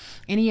 So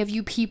any of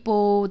you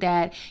people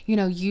that,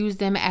 use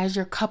them as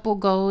your couple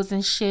goals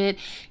and shit,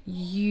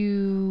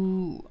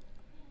 you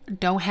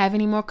don't have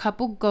any more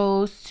couple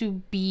goals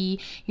to be,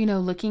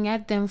 looking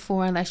at them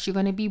for, unless you're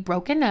going to be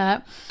broken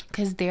up,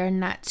 because they're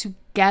not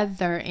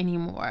together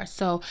anymore.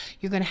 So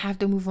you're going to have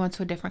to move on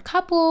to a different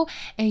couple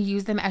and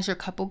use them as your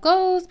couple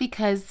goals,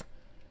 because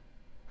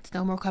there's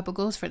no more couple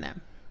goals for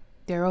them.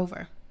 They're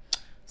over.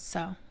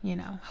 So,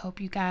 hope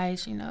you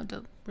guys,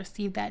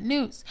 receive that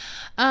news.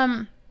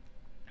 Ariana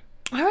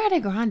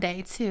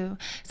Grande too.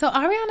 So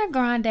Ariana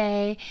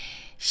Grande,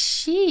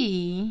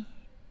 she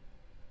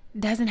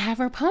doesn't have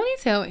her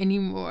ponytail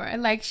anymore.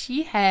 Like,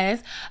 she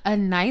has a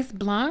nice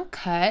blonde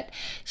cut.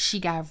 She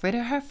got rid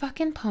of her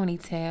fucking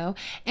ponytail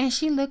and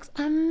she looks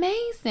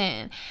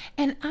amazing.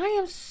 And I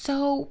am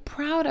so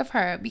proud of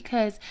her,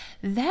 because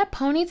that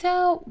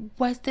ponytail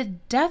was the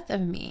death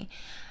of me.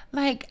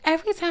 Like,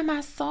 every time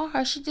I saw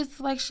her, she just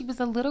like she was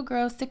a little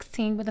girl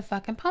 16 with a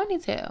fucking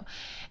ponytail.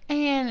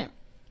 And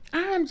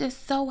I'm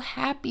just so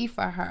happy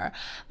for her.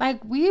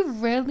 Like, we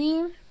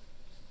really,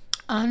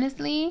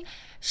 honestly,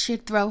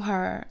 should throw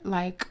her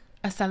like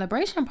a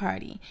celebration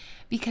party,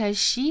 because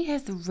she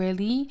has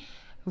really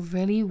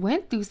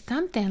went through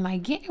something.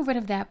 Like, getting rid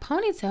of that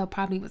ponytail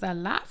probably was a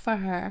lot for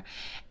her,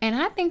 and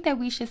I think that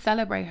we should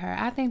celebrate her.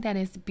 I think that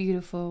is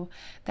beautiful.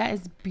 That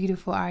is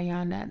beautiful,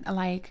 Ariana.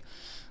 Like,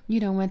 you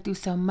done went through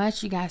so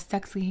much. You got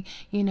sexually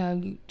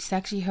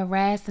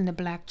harassed in the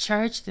black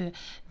church. The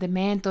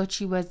man thought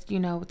you was,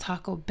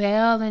 Taco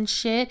Bell and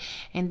shit.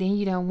 And then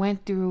you done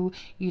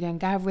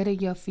got rid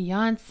of your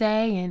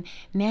fiance, and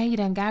now you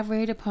done got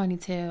rid of the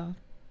ponytail.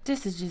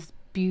 This is just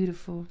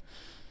beautiful.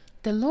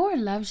 The Lord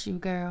loves you,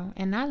 girl,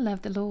 and I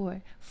love the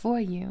Lord for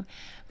you,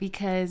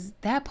 because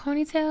that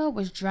ponytail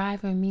was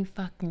driving me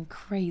fucking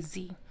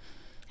crazy.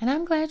 And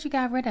I'm glad you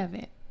got rid of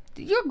it.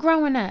 You're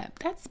growing up.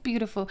 That's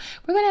beautiful.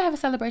 We're going to have a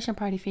celebration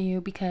party for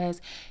you because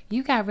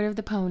you got rid of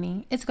the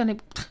pony. It's going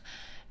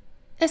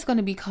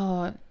to be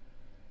called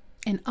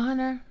in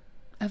honor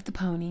of the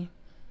pony.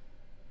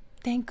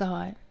 Thank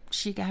God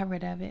she got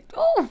rid of it.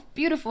 Ooh,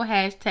 beautiful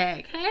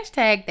hashtag.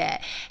 Hashtag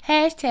that.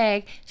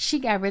 Hashtag she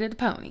got rid of the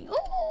pony. Ooh,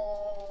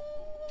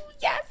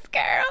 yes,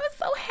 girl. I'm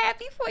so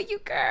happy for you,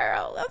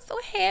 girl. I'm so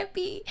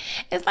happy.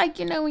 It's like,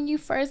 when you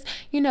first,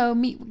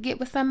 get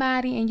with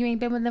somebody and you ain't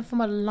been with them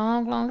for a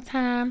long, long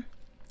time,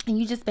 and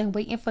you just been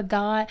waiting for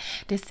God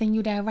to send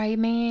you that right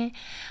man.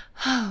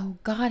 Oh,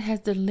 God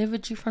has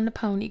delivered you from the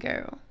pony,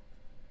 girl.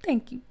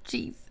 Thank you,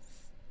 Jesus.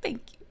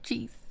 Thank you,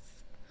 Jesus.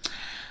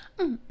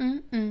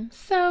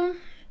 So,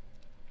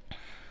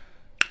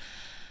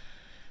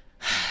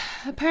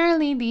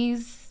 apparently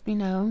these,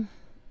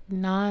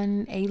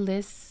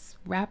 non-A-list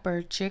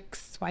rapper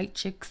chicks, white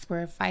chicks,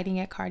 were fighting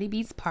at Cardi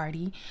B's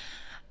party.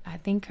 I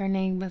think her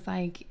name was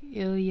like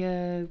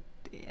Ilga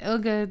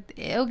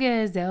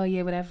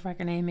Azalea, whatever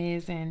her name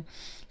is, and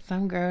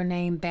some girl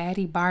named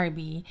Baddie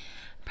Barbie.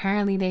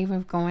 Apparently they were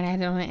going at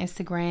it on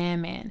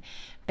Instagram, and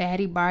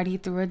Baddie Barbie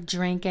threw a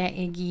drink at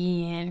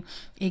Iggy, and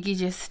Iggy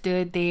just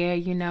stood there,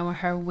 and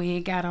her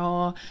wig got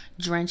all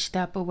drenched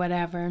up or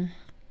whatever.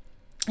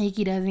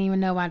 Iggy doesn't even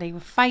know why they were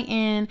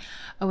fighting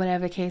or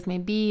whatever the case may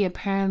be.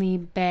 Apparently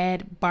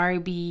Bad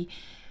Barbie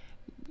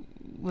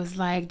was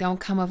like, don't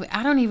come over.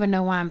 I don't even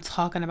know why I'm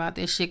talking about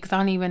this shit, because I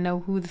don't even know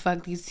who the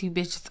fuck these two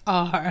bitches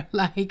are.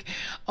 Like,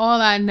 all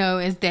I know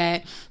is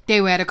that they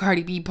were at a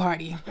Cardi B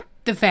party.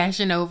 the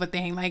Fashion Nova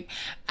thing. Like,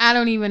 I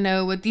don't even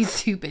know what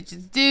these two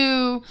bitches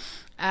do.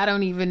 I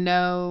don't even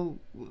know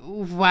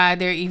why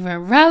they're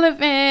even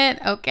relevant.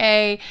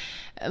 Okay.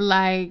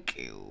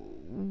 Like,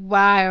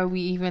 why are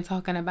we even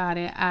talking about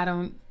it? I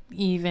don't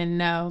even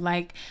know.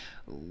 Like,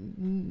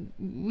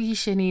 we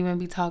shouldn't even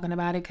be talking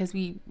about it because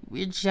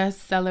we're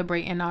just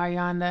celebrating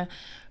Ariana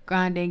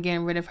Grande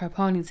getting rid of her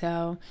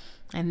ponytail,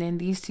 and then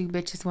these two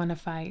bitches want to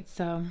fight.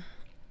 So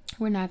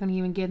we're not going to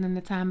even give them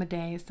the time of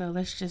day. So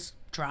let's just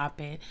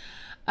drop it.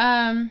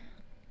 Toni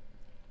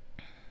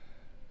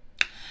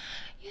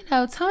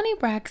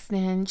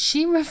Braxton,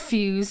 she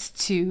refused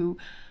to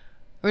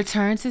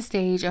return to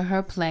stage of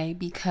her play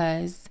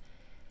because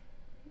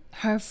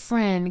her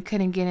friend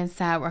couldn't get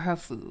inside with her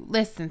food.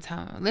 Listen,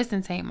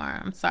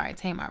 Tamar. I'm sorry,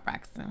 Tamar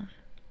Braxton.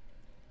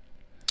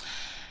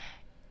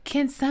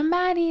 Can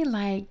somebody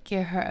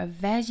get her a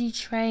veggie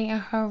tray in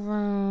her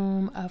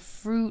room, a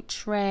fruit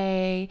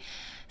tray,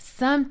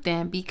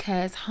 something?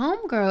 Because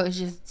homegirl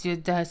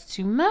just does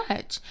too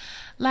much.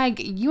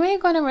 You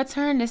ain't gonna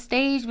return the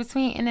stage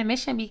between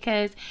intermission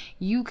because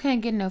you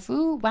couldn't get no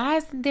food. Why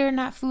is there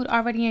not food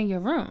already in your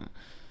room?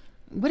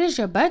 What is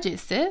your budget,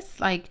 sis?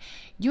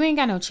 You ain't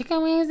got no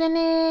chicken wings in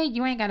there.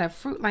 You ain't got a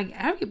fruit.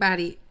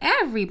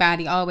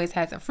 Everybody always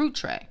has a fruit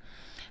tray.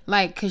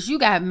 Because you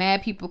got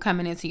mad people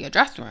coming into your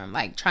dressing room,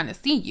 trying to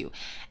see you.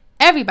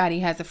 Everybody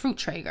has a fruit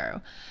tray,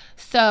 girl.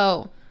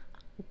 So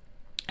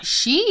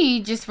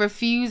she just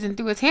refused and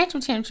threw a temper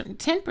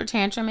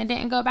tantrum and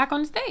didn't go back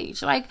on the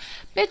stage.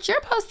 Bitch,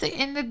 you're supposed to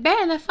in the bed.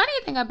 And the funny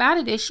thing about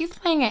it is she's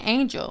playing an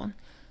angel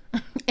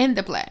in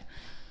the play.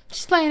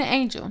 She's playing an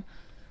angel.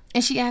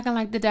 And she acting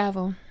like the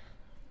devil.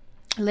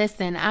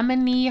 Listen, I'm going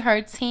to need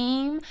her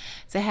team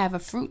to have a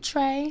fruit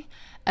tray,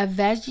 a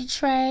veggie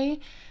tray,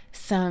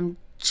 some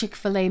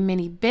Chick-fil-A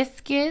mini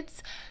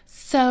biscuits,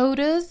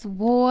 sodas,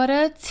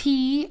 water,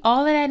 tea.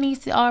 All of that needs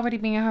to already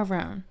be in her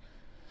room.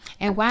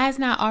 And why it's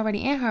not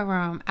already in her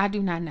room, I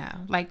do not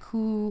know.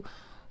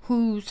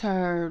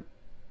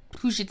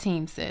 Who's your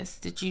team, sis?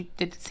 Did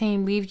the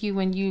team leave you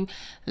when you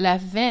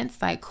left Vince?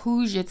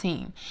 Who's your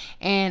team?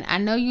 And I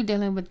know you're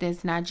dealing with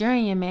this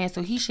Nigerian man,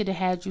 so he should have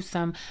had you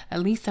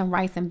at least some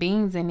rice and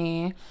beans in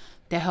there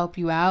to help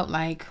you out.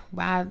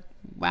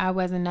 Why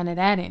wasn't none of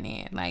that in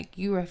there?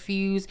 You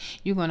refuse.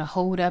 You're gonna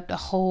hold up the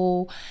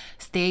whole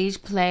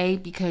stage play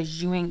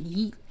because you ain't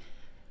eat.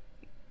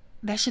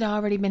 That should have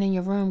already been in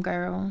your room,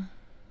 girl.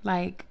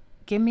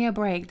 Give me a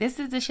break. This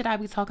is the shit I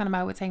be talking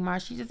about with Tamar.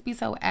 She just be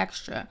so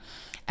extra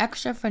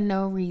for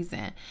no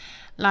reason.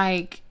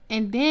 And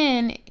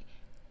then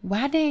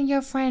why didn't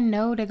your friend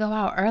know to go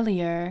out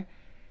earlier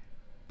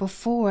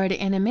before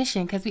the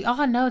intermission? Because we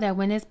all know that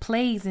when it's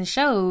plays and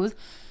shows,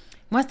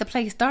 once the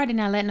play started,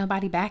 not let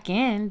nobody back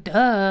in.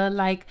 Duh.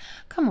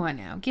 Come on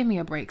now. Give me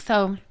a break.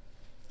 So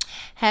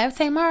have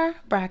Tamar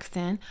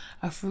Braxton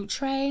a fruit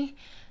tray,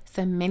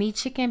 some mini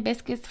chicken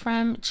biscuits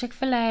from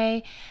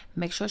Chick-fil-A.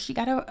 Make sure she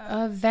got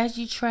a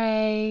veggie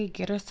tray.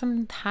 Get her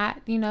some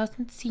hot,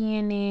 some tea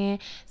in there,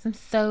 some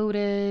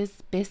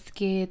sodas,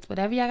 biscuits,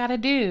 whatever y'all got to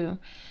do.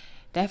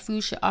 That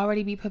food should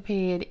already be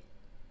prepared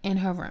in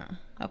her room.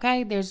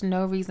 Okay? There's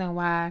no reason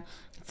why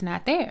it's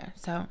not there.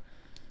 So,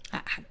 I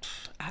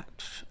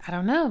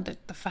don't know.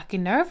 The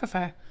fucking nerve of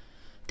her.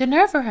 The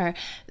nerve of her.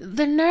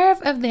 The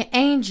nerve of the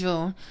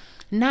angel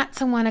not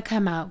to want to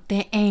come out.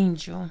 The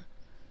angel.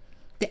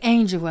 The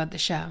angel of the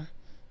show.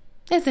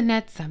 Isn't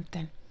that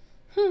something?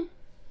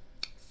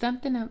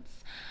 Something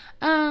else.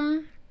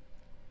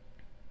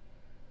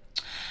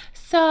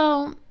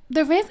 So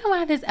the reason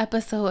why this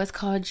episode is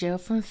called Jill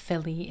from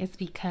Philly is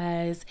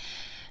because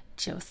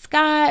Jill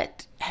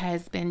Scott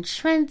has been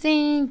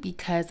trending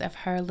because of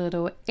her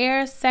little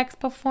air sex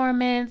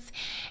performance,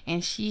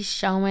 and she's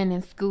showing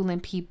and schooling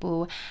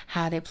people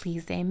how to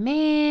please their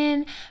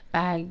man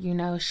by,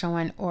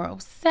 showing oral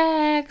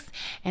sex,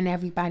 and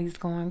everybody's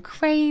going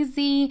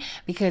crazy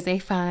because they're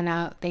finding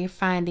out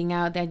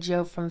that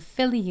Jill from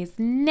Philly is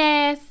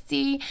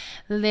nasty.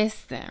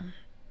 Listen,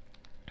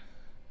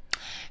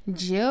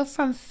 Jill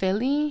from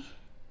Philly,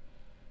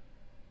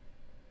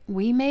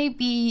 we may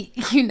be,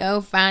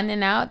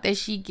 finding out that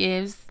she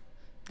gives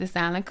the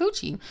silent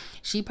coochie.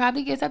 She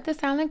probably gives up the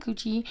silent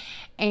coochie,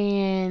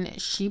 and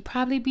she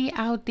probably be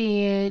out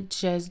there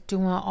just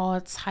doing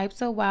all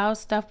types of wild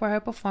stuff for her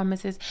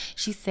performances.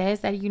 She says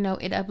that,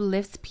 it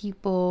uplifts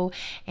people,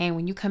 and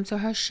when you come to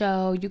her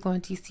show, you're going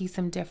to see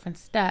some different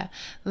stuff.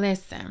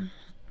 Listen,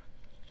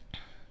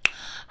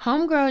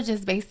 homegirl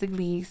just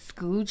basically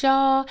schooled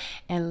y'all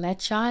and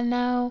let y'all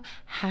know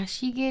how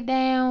she get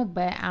down,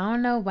 but I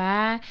don't know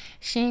why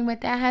she ain't with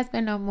that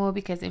husband no more,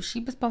 because if she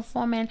was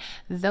performing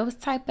those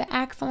type of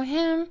acts on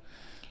him,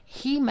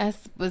 he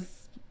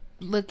was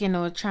looking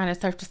or trying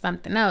to search for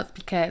something else,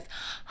 because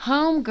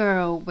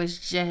homegirl was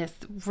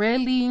just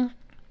really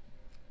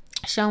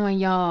showing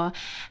y'all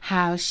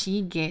how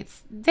she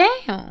gets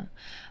down.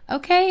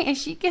 Okay, and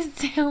she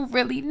gets down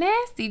really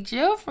nasty.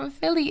 Jill from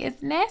Philly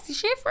is nasty.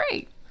 She a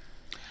freak.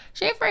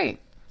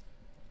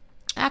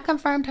 I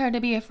confirmed her to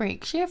be a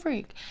freak. She a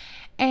freak.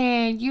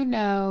 And, you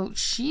know,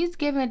 she's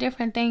giving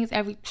different things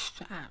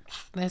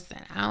listen,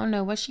 I don't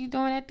know what she's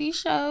doing at these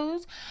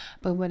shows,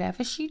 but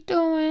whatever she's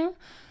doing,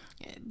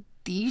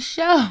 these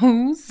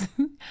shows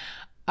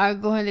are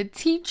going to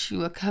teach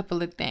you a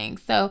couple of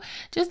things. So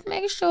just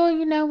make sure,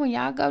 you know, when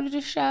y'all go to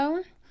the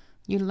show,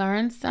 you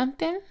learn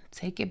something,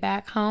 take it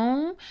back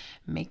home,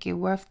 make it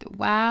worth the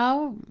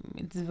while.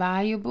 It's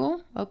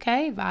valuable,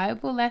 okay?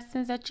 Valuable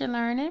lessons that you're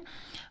learning.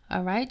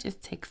 All right,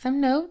 just take some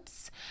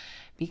notes,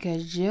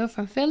 because Jill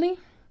from Philly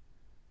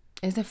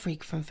is a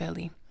freak from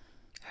Philly.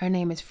 Her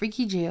name is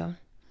Freaky Jill.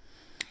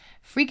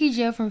 Freaky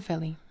Jill from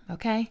Philly,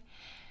 okay?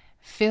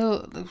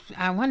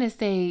 I want to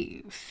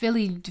say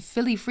Philly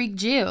freak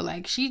Jill.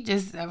 Like, she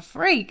just a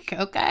freak,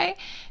 okay?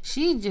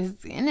 She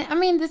just, and I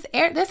mean, this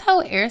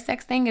whole air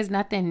sex thing is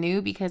nothing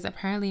new, because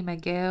apparently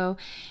Miguel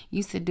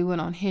used to do it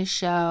on his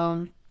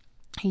show.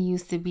 He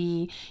used to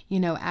be, you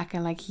know,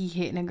 acting like he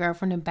hitting a girl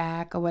from the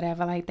back or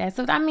whatever like that.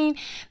 So, I mean,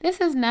 this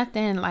is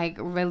nothing like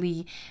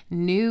really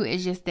new.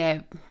 It's just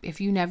that if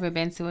you've never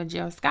been to a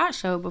Jill Scott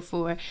show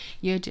before,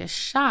 you're just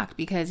shocked,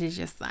 because it's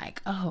just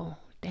like, oh,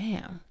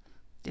 damn.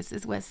 This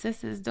is what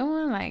sis is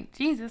doing? Like,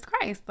 Jesus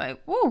Christ.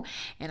 Like, woo.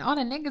 And all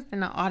the niggas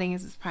in the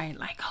audience is probably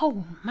like,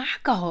 oh, my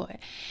God.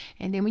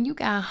 And then when you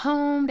got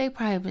home, they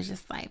probably was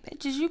just like,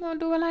 bitches, you gonna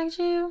do it like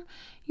Jill?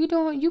 You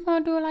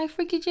gonna do it like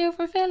Freaky Jill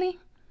from Philly?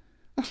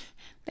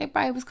 They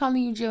probably was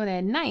calling you Jill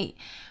that night.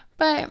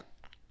 But,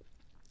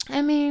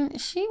 I mean,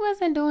 she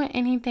wasn't doing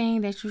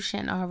anything that you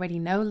shouldn't already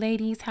know,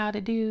 ladies, how to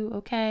do,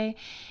 okay?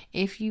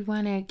 If you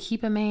want to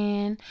keep a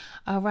man,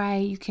 all right,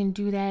 you can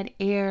do that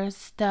air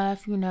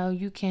stuff, you know,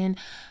 you can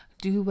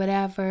do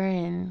whatever,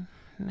 and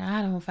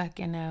I don't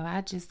fucking know.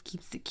 I just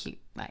keeps it cute,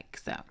 like,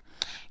 so,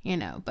 you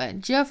know. But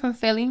Jill from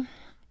Philly,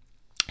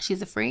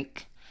 she's a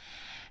freak.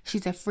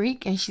 She's a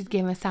freak, and she's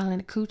giving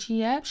silent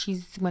coochie up.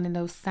 She's one of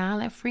those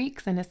silent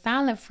freaks. And the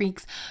silent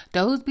freaks,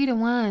 those be the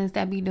ones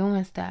that be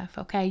doing stuff,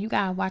 okay? You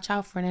gotta watch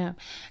out for them.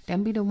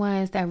 Them be the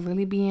ones that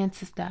really be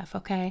into stuff,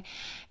 okay?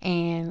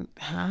 And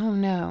I don't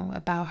know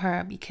about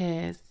her,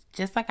 because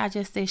just like I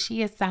just said,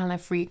 she is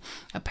silent freak.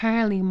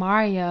 Apparently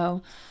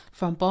Mario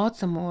from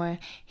Baltimore,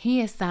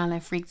 he is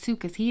silent freak too,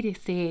 because he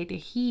just said that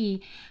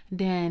he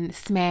done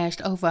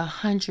smashed over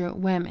 100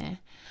 women.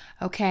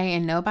 Okay,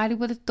 and nobody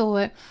would have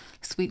thought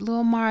sweet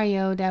little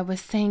Mario that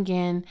was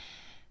singing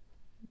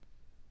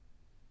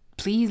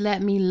Please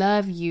Let Me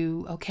Love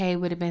You, okay,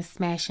 would have been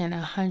smashing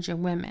 100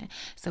 women.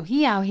 So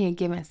he out here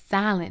giving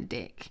silent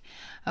dick,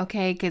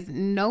 okay, because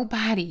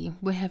nobody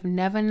would have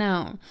never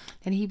known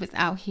that he was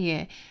out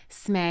here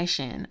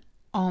smashing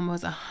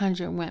almost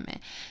 100 women.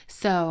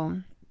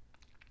 So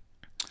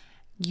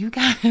you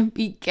gotta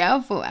be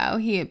careful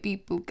out here,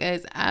 people,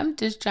 because I'm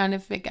just trying to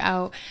figure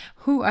out,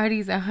 who are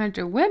these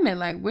 100 women?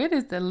 Like, where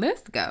does the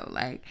list go?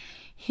 Like,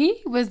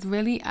 he was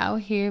really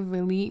out here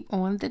really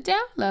on the down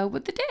low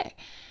with the dick.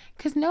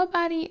 Because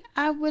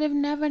I would have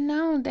never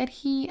known that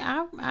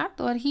I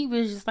thought he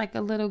was just like a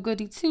little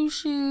goody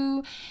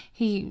two-shoe.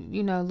 He,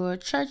 you know, little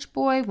church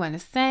boy, want to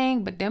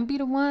sing, but them be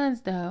the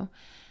ones, though.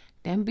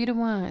 Them be the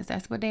ones.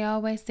 That's what they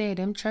always say.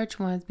 Them church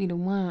ones be the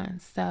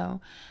ones.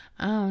 So,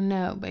 I don't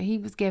know. But he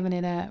was giving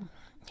it up.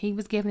 He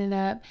was giving it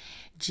up.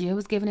 Jill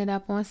was giving it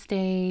up on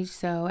stage.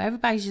 So,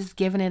 everybody's just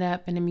giving it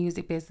up in the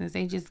music business.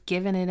 They just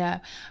giving it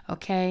up.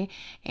 Okay?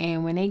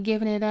 And when they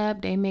giving it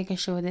up, they making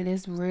sure that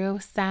it's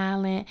real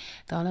silent.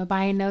 Don't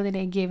nobody know that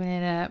they giving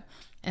it up.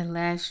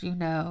 Unless, you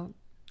know,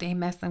 they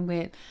messing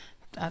with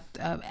a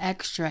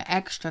extra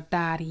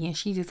thotty. And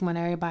she just want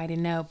everybody to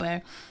know.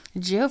 But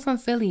Jill from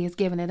Philly is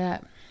giving it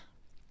up.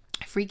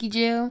 Freaky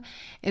Jill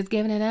is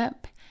giving it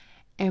up,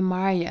 and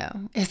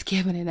Mario is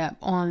giving it up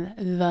on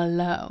the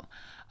low.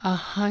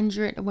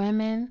 100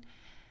 women.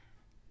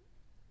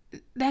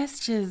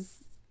 That's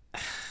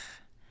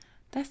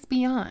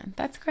beyond.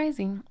 That's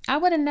crazy. I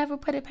would have never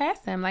put it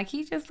past him. Like,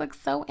 he just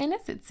looks so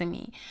innocent to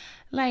me.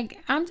 Like,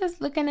 I'm just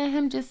looking at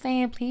him just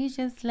saying, please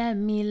just let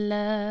me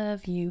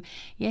love you.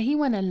 Yeah, he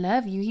want to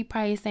love you. He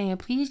probably saying,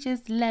 please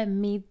just let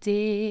me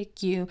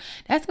dick you.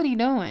 That's what he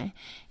doing.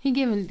 He's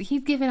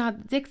giving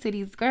out the dick to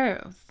these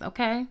girls,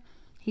 okay?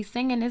 He's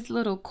singing this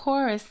little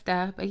chorus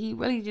stuff, but he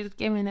really just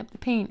giving up the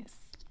penis.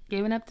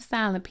 Giving up the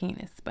silent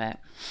penis. But,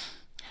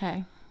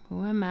 hey,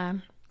 who am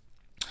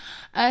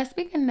I?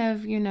 Speaking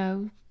of, you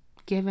know,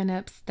 giving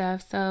up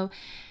stuff, so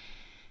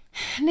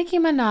Nicki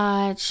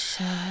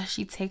Minaj,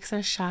 she takes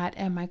her shot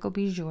at Michael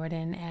B.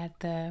 Jordan at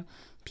the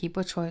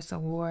People's Choice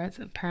Awards.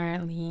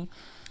 Apparently,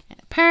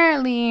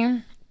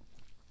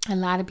 a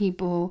lot of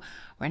people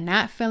were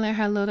not feeling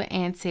her little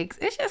antics.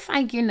 It's just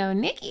like, you know,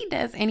 Nicki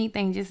does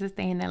anything just to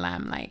stay in the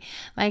limelight.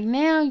 Like,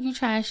 now you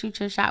try to shoot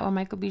your shot with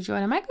Michael B.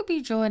 Jordan. Michael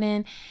B.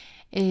 Jordan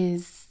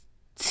is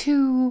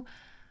too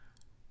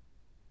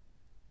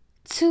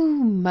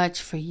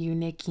much for you,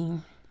 Nicki.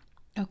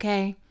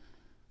 Okay?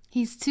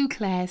 He's too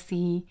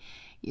classy.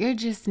 You're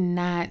just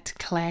not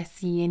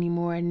classy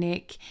anymore,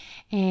 Nick.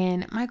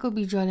 And Michael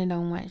B. Jordan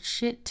don't want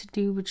shit to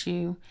do with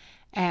you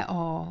at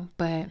all.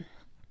 But,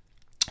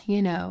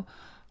 you know,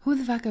 who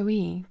the fuck are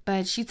we?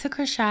 But she took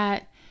her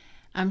shot.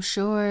 I'm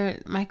sure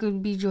Michael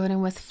B.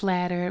 Jordan was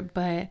flattered,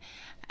 but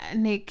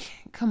Nick,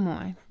 come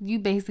on. You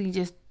basically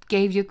just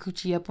gave your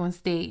coochie up on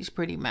stage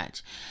pretty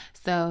much.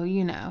 So,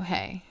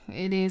 hey,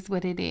 it is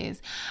what it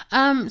is.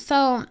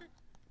 So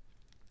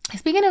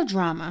speaking of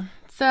drama,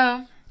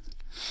 so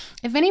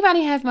if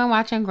anybody has been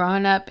watching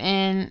Growing Up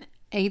in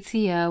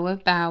ATL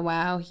with Bow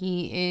Wow,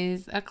 he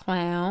is a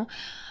clown.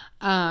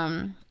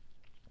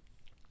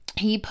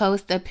 He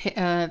posted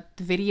a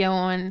video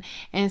on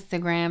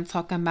Instagram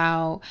talking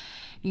about,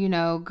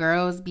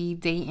 girls be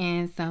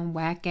dating some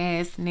whack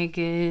ass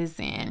niggas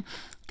and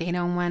they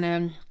don't want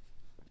to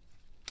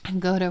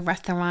go to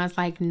restaurants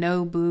like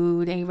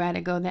Nobu. They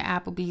rather go to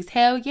Applebee's.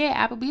 Hell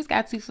yeah, Applebee's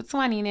got 2 for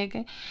 $20,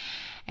 nigga.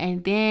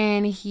 And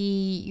then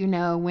he,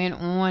 went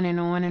on and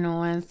on and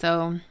on.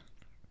 So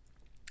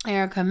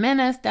Erica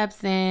Mena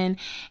steps in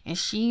and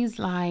she's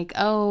like,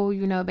 oh,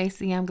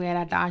 basically I'm glad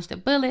I dodged a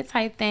bullet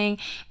type thing.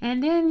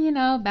 And then,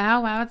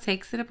 Bow Wow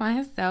takes it upon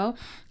himself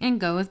and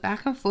goes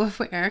back and forth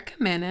with Erica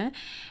Mena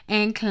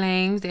and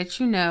claims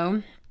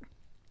that,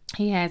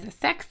 he has a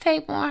sex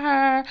tape on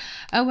her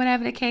or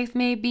whatever the case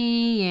may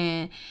be.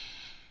 And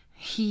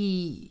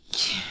he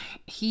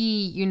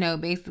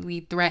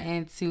basically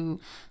threatened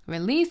to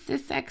release the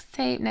sex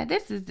tape. Now,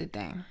 this is the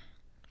thing.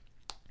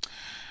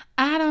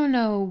 I don't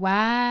know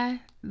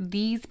why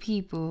these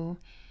people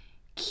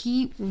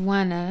keep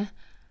wanna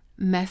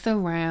mess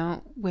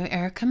around with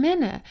Erica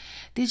Mena.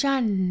 Did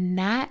y'all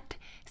not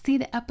see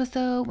the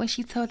episode when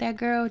she told that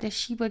girl that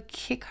she would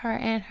kick her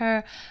in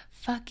her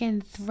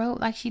fucking throat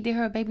like she did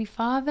her baby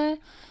father?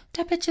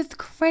 That bitch is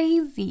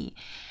crazy.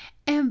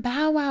 And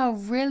Bow Wow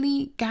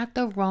really got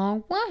the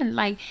wrong one.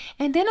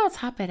 And then on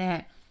top of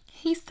that,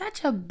 he's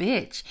such a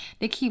bitch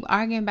to keep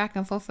arguing back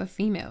and forth with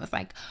females.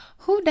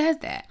 Who does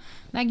that?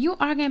 You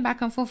arguing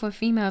back and forth with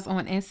females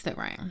on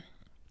Instagram.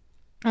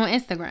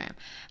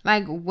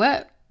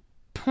 What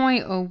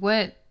point or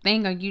what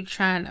thing are you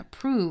trying to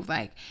prove?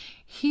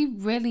 He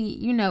really,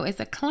 is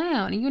a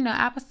clown. And,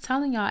 I was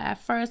telling y'all at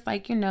first,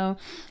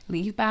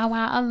 leave Bow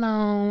Wow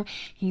alone.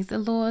 He's a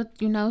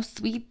little,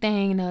 sweet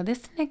thing. No,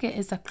 this nigga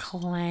is a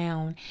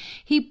clown.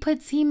 He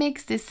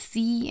makes the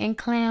C in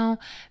clown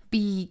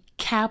be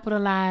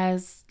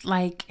capitalized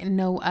like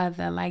no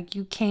other.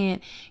 You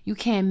can't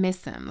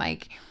miss him.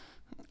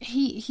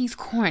 He's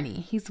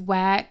corny. He's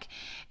whack.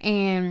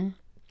 And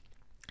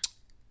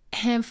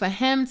for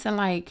him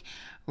to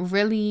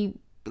really,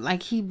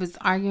 he was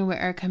arguing with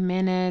Erica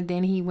Mena,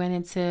 then he went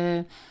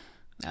into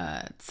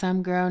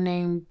some girl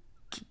named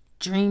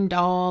Dream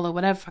Doll or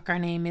whatever fuck her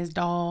name is,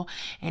 Doll,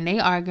 and they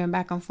arguing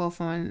back and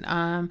forth on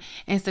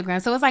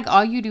Instagram. So it's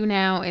all you do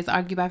now is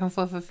argue back and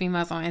forth with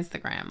females on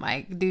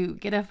Instagram. Dude,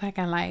 get a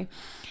fucking life.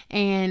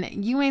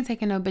 And you ain't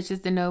taking no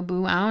bitches to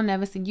Nobu. I don't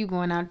never see you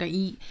going out to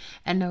eat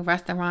at no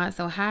restaurant.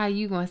 So how are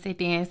you gonna sit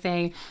there and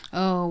say,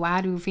 oh,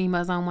 why do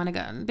females don't want to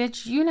go?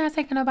 Bitch, you not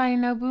taking nobody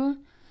to Nobu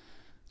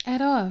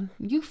at all.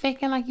 You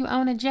faking like you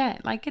own a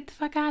jet. Get the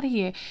fuck out of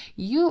here.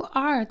 You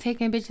are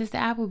taking bitches to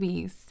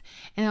Applebee's.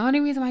 And the only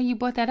reason why you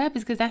brought that up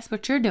is because that's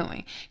what you're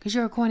doing. Because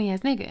you're a corny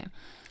ass nigga.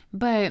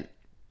 But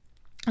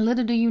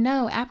little do you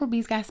know,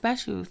 Applebee's got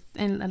specials.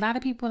 And a lot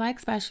of people like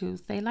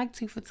specials. They like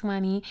 2 for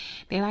 $20.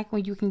 They like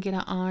when you can get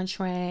an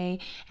entree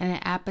and an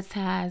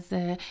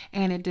appetizer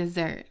and a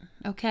dessert.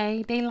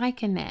 Okay? They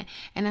liking that.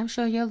 And I'm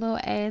sure your little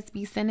ass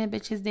be sending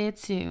bitches there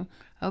too.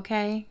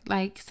 Okay?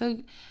 So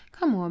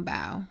come on,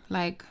 Bow.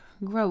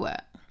 Grow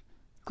up.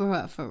 Grow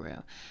up for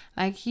real.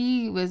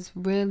 He was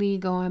really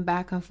going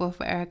back and forth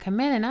with Erica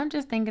Mena. And I'm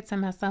just thinking to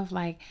myself,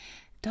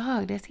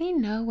 dog, does he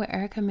know what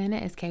Erica Mena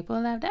is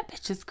capable of? That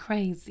bitch is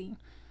crazy.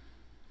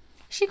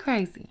 She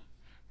crazy.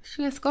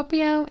 She a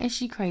Scorpio and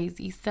she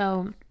crazy.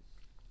 So,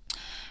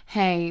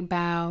 hey,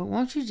 Bow,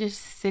 won't you just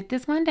sit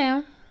this one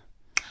down?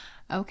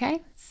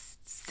 Okay?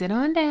 Sit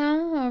on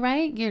down, all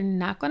right? You're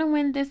not going to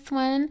win this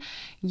one.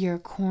 You're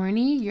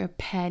corny, you're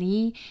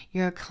petty,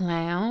 you're a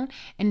clown,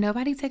 and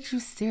nobody takes you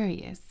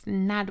serious.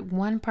 Not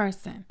one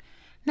person.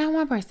 Not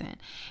one person.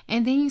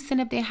 And then you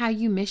send up there how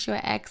you miss your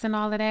ex and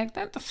all of that.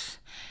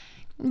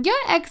 Your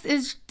ex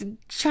is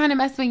trying to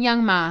mess with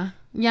young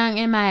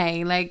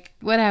MIA,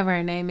 whatever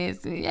her name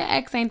is. Your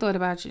ex ain't thought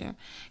about you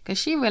because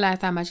she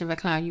realized how much of a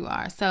clown you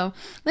are. So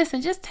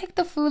listen, just take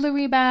the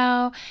foolery,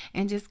 Bow,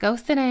 and just go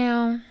sit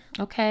down,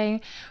 okay?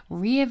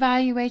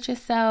 Reevaluate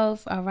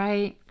yourself, all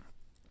right?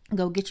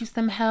 Go get you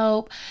some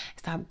help.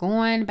 Stop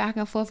going back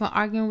and forth and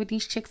arguing with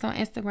these chicks on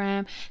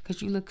Instagram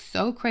because you look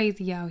so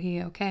crazy out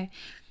here, okay?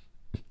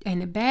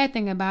 And the bad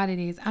thing about it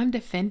is I'm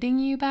defending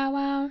you, Bow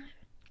Wow.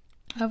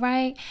 All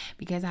right,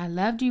 because I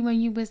loved you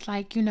when you was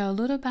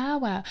little Bow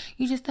Wow.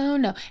 You just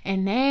don't know.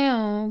 And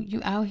now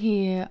you out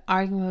here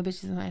arguing with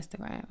bitches on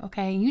Instagram,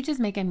 okay? You just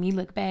making me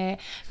look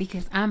bad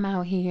because I'm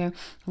out here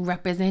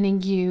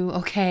representing you,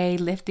 okay?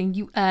 Lifting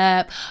you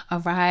up, all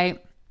right?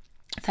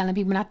 Telling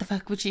people not to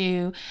fuck with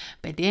you.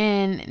 But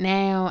then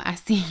now I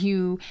see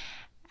you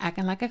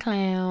acting like a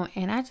clown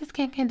and I just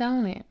can't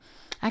condone it.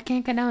 I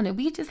can't condone it.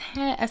 We just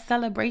had a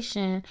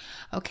celebration,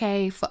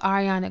 okay, for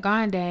Ariana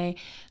Grande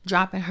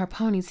dropping her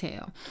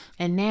ponytail.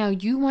 And now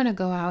you want to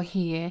go out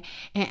here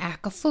and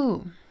act a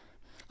fool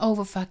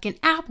over fucking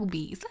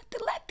Applebee's.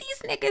 Let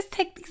these niggas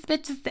take these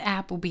bitches to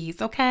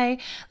Applebee's, okay?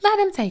 Let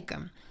them take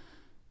them.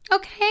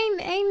 Okay?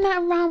 Ain't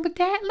nothing wrong with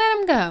that. Let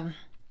them go.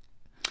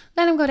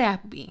 Let them go to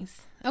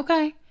Applebee's,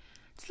 okay?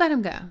 Just let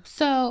him go.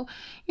 So,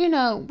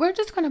 we're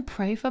just going to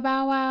pray for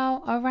Bow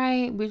Wow, all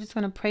right? We're just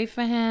going to pray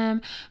for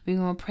him. We're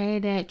going to pray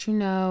that,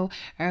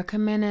 Erica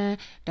Mena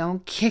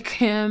don't kick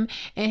him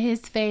in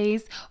his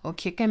face or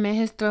kick him in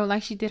his throat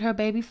like she did her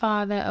baby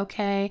father,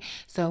 okay?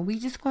 So we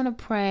just going to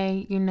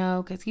pray,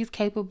 because he's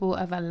capable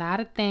of a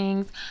lot of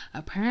things.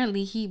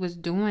 Apparently, he was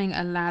doing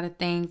a lot of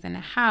things in the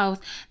house.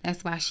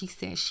 That's why she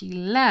said she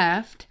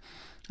left,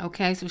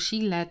 okay? So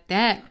she let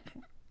that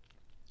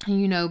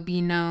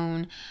be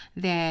known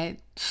that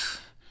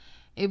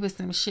it was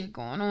some shit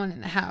going on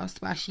in the house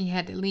while she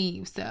had to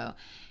leave. So,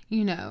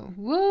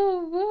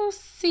 we'll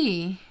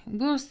see.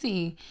 We'll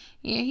see.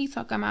 Yeah, he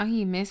talking about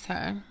he miss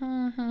her.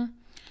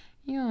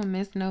 You don't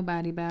miss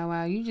nobody, Bow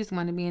Wow. You just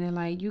want to be in it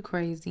like you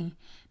crazy.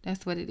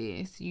 That's what it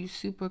is. You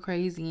super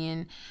crazy,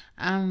 and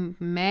I'm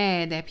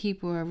mad that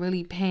people are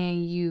really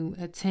paying you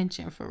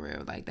attention for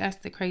real. Like, that's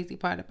the crazy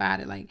part about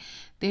it. Like,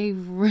 they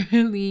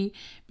really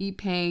be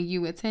paying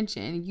you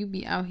attention, and you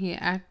be out here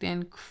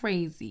acting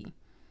crazy.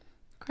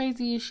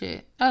 Crazy as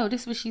shit. Oh,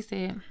 this is what she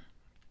said.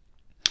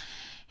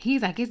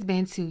 He's like, it's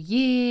been 2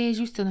 years.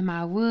 You still in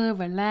my wood.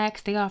 Relax.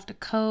 Stay off the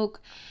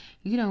coke.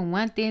 You don't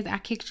want this. I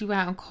kicked you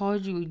out and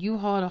called you a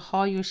U-Haul to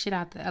haul your shit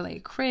out the LA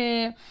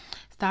crib.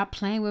 Stop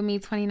playing with me.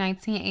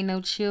 2019 ain't no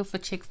chill for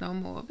chicks no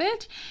more,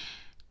 bitch.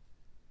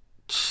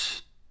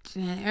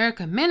 And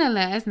Erica Mena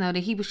let us know that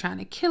he was trying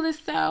to kill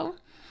himself.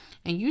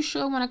 And you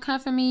sure want to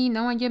come for me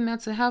knowing your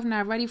mental health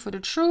not ready for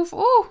the truth?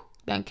 Ooh.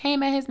 Done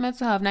came at his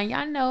mental health. Now,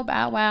 y'all know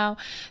Bow Wow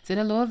did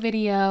a little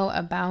video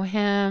about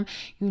him,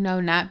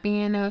 not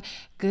being in a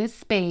good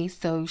space.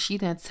 So she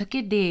done took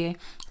it there.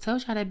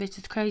 Told y'all that bitch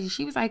is crazy.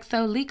 She was like,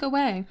 so leak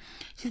away.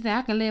 She said,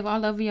 I can live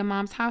all over your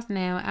mom's house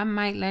now. I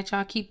might let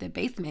y'all keep the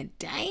basement.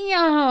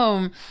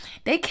 Damn.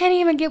 They can't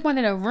even get one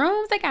of the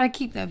rooms. They got to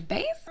keep the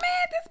basement.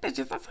 I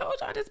told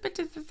y'all, this bitch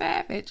is a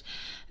savage.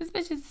 This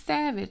bitch is a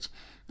savage.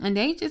 And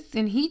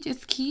he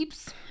just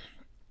keeps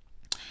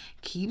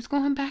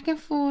going back and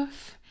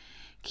forth.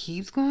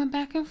 Keeps going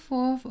back and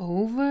forth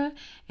over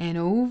and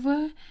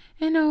over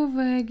and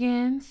over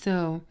again.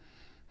 So,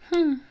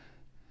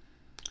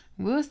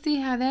 we'll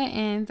see how that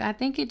ends. I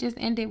think it just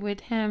ended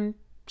with him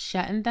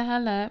shutting the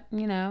hell up,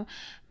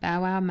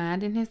 Bow Wow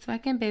minding his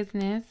fucking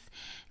business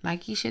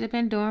like he should have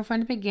been doing from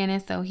the beginning.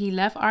 So he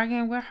left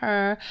arguing with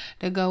her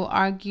to go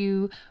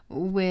argue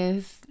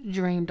with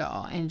Dream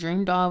Doll. And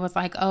Dream Doll was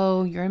like,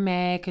 oh, you're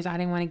mad because I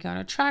didn't want to get on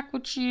a track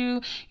with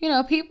you.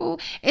 People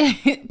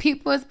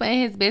is putting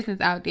his business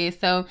out there.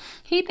 So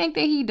he think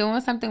that he doing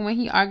something when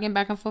he arguing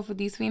back and forth with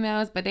these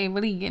females, but they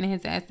really getting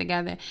his ass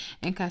together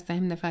and cussing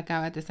him the fuck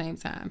out at the same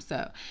time.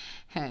 So,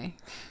 hey,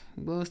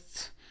 we'll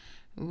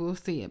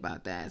see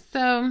about that.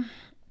 So,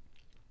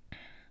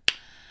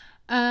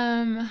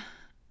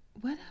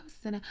 what else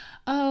did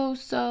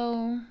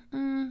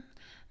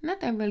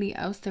nothing really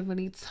else to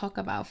really talk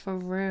about for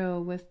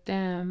real with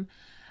them.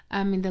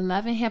 I mean, the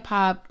Love and Hip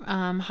Hop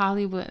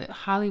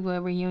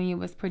Hollywood reunion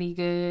was pretty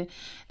good.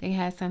 They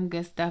had some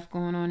good stuff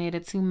going on there. The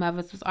two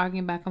mothers was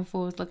arguing back and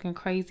forth, looking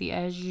crazy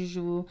as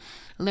usual.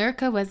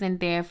 Lyrica wasn't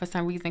there for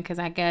some reason because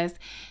I guess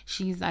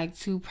she's like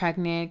too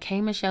pregnant.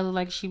 K. Michelle looked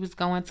like she was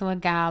going to a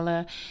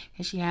gala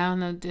and she had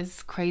on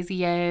this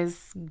crazy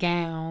ass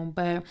gown.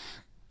 But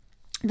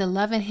the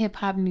Love and Hip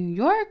Hop New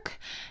York,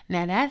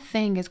 now that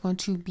thing is going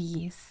to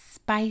be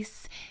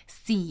spicy.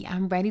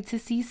 I'm ready to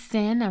see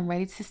Sin. I'm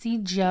ready to see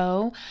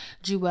Joe.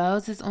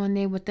 Jewels is on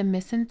there with the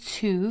missing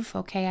tooth.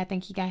 Okay, I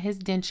think he got his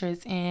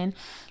dentures in.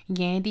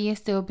 Yandy is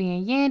still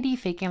being Yandy,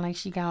 faking like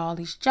she got all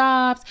these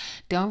jobs.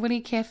 Don't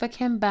really care for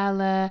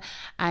Kimbella.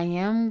 I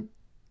am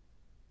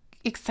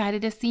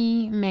excited to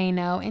see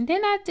Mano. And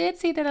then I did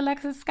see that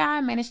Alexis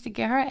Sky managed to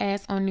get her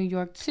ass on New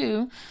York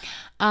too.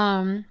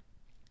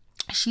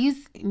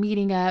 She's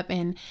meeting up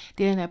and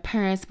did an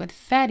appearance with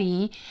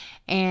Fetty,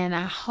 and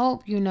I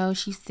hope,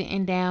 she's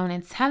sitting down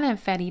and telling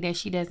Fetty that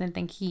she doesn't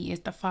think he is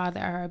the father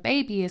of her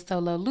baby, is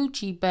Solo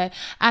Lucci, but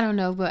I don't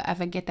know if we'll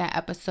ever get that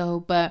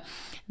episode, but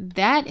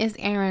that is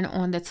airing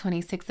on the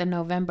 26th of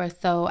November,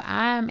 so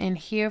I'm in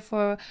here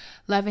for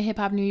Love and Hip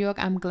Hop New York.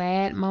 I'm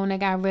glad Mona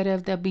got rid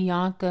of the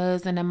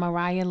Biancas and the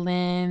Mariah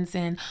Lynn's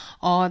and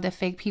all the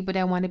fake people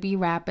that want to be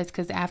rappers,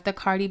 because after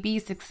Cardi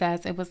B's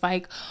success, it was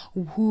like,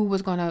 who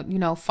was going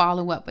to,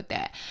 follow up with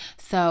that?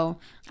 So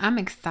I'm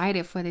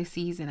excited for this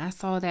season. I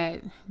saw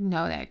that,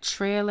 that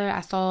trailer.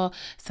 I saw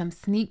some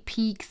sneak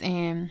peeks,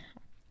 and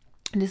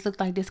this looks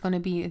like this is going to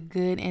be a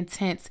good,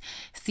 intense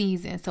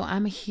season. So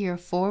I'm here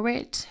for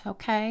it.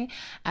 Okay.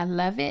 I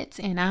love it.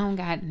 And I don't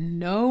got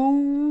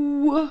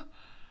no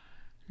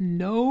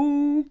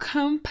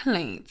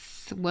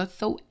complaints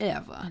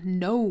whatsoever.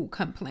 No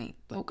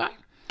complaints. Okay.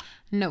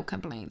 No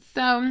complaints.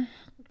 So,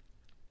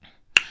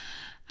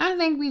 I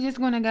think we just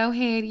gonna go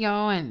ahead,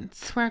 y'all, and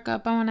twerk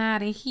up on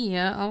out of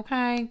here,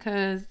 okay?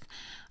 Because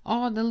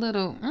all the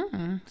little,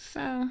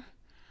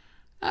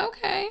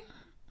 okay.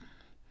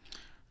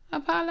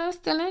 Apollo's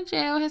still in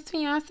jail. His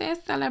fiance is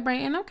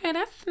celebrating. Okay,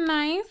 that's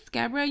nice.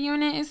 Gabrielle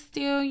Union is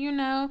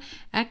still,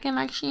 acting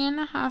like she in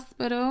the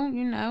hospital,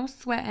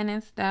 sweating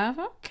and stuff.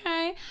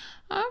 Okay.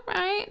 All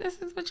right.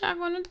 This is what y'all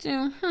gonna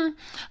do.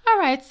 All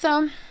right.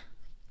 So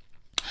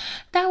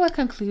that would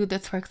conclude the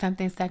Twerk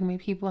Something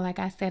segment, people. Like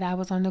I said, I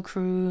was on the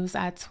cruise.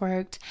 I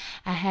twerked.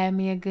 I had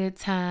me a good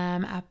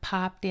time. I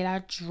popped it.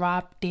 I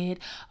dropped it.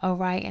 All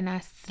right. And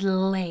I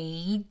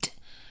slayed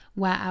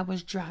while I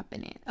was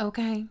dropping it.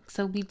 Okay.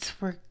 So we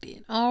twerked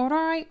it. All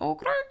right.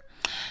 Okay.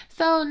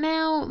 So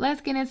now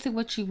let's get into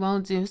what you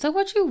won't do. So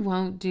what you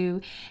won't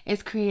do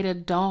is create a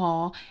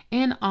doll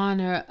in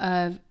honor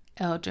of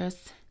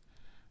Idris.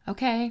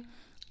 Okay.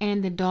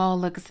 And the doll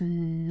looks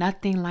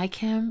nothing like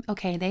him.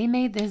 Okay, they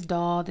made this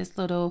doll, this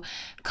little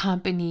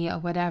company or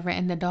whatever,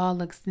 and the doll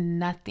looks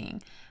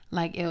nothing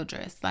like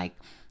Idris. Like,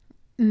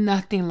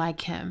 nothing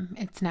like him.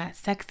 It's not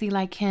sexy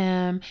like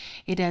him.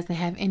 It doesn't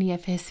have any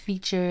of his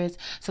features.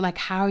 So, like,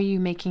 how are you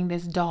making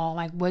this doll?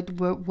 Like, what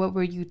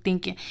were you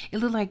thinking? It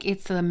looked like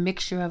it's a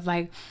mixture of,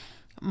 like,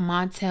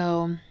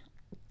 Montel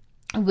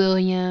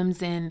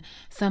Williams and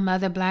some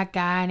other black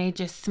guy, and they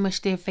just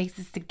smushed their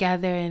faces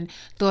together and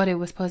thought it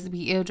was supposed to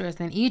be Idris.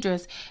 And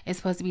Idris is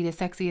supposed to be the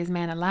sexiest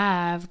man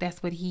alive.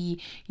 That's what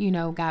he,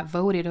 got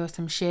voted or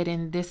some shit.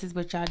 And this is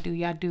what y'all do.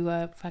 Y'all do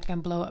a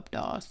fucking blow up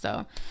doll.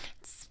 So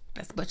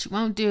that's what you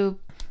won't do.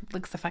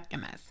 Looks a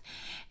fucking mess.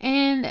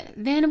 And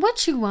then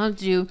what you won't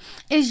do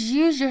is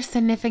use your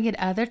significant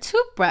other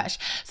toothbrush.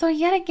 So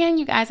yet again,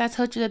 you guys, I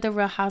told you that The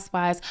Real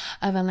Housewives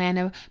of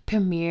Atlanta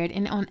premiered,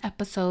 and on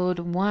episode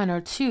 1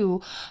 or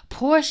 2,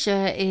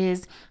 Portia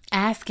is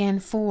asking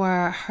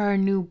for her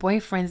new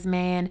boyfriend's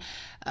man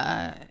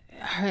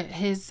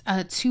his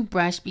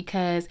toothbrush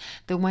because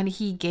the one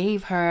he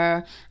gave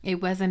her,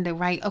 it wasn't the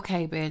right.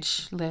 Okay,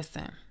 bitch,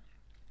 listen.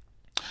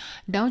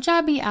 Don't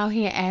y'all be out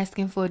here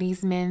asking for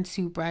these men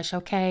toothbrush,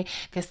 okay?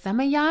 Because some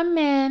of y'all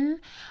men,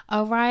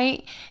 all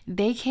right,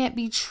 they can't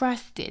be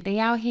trusted. They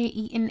out here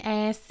eating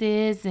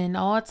asses and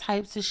all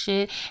types of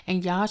shit,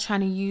 and y'all trying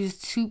to use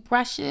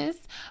toothbrushes,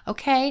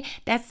 okay?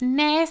 That's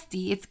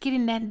nasty. It's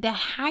getting that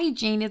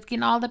hygiene. It's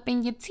getting all up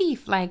in your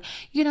teeth. Like,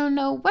 you don't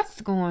know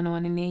what's going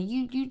on in there.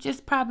 You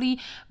just probably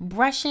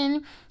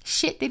brushing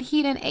shit that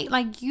he done ate.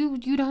 Like, you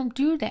don't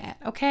do that,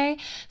 okay?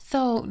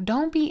 So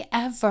don't be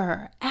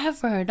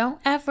don't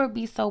ever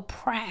be so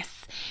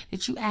pressed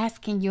that you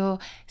asking your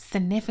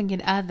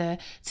significant other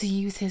to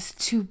use his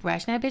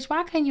toothbrush. Now, bitch,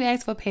 why couldn't you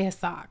ask for a pair of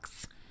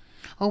socks?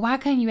 Or why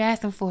couldn't you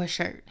ask him for a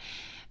shirt?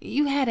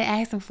 You had to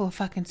ask him for a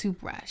fucking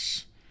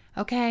toothbrush,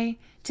 okay?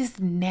 Just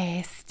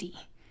nasty.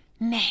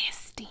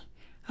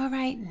 All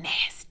right,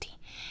 nasty.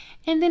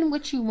 And then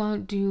what you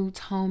won't do,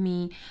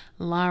 Tommy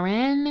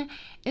Lauren,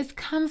 is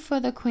come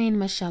for the Queen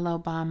Michelle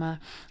Obama.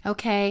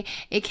 Okay,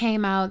 it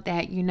came out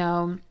that,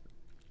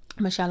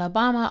 Michelle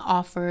Obama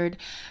offered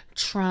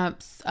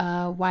Trump's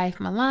wife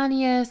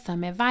Melania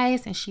some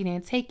advice, and she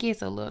didn't take it.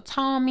 So little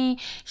Tommy,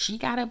 she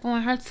got up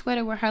on her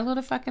Twitter with her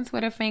little fucking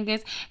Twitter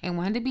fingers and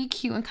wanted to be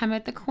cute and come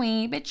at the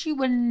Queen. But you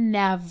would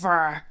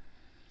never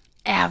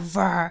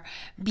ever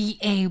be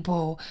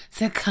able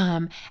to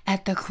come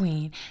at the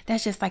Queen.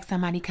 That's just like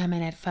somebody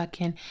coming at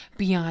fucking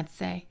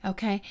Beyonce,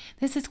 okay?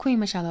 This is Queen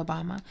Michelle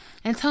Obama.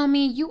 And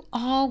Tommy, you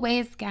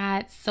always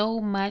got so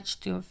much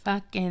to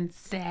fucking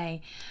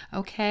say,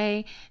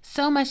 okay?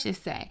 So much to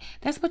say.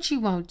 That's what you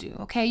won't do,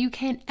 okay? You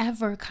can't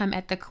ever come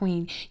at the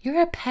Queen.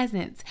 You're a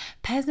peasant.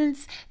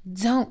 Peasants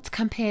don't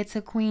compare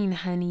to Queen,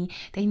 honey.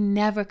 They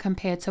never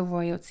compare to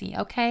royalty,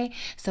 okay?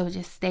 So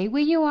just stay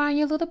where you are in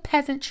your little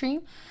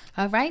peasantry.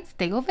 All right,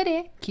 stay over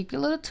there. Keep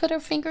your little Twitter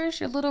fingers,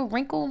 your little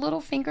wrinkled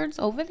little fingers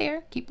over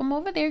there. Keep them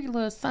over there. Your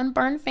little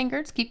sunburned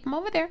fingers, keep them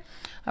over there.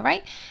 All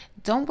right,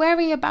 don't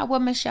worry about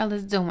what Michelle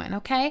is doing,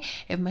 okay?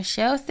 If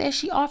Michelle says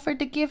she offered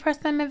to give her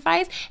some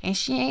advice and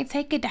she ain't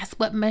take it, that's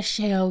what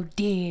Michelle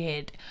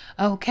did,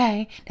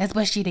 okay? That's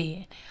what she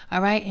did,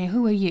 all right? And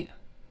who are you?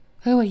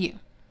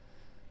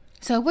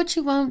 So what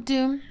you won't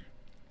do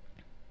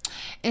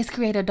is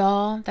create a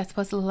doll that's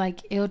supposed to look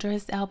like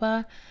Idris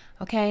Elba,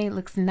 okay?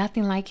 Looks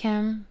nothing like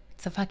him.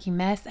 It's a fucking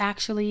mess,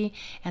 actually.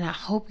 And I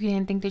hope you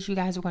didn't think that you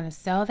guys were going to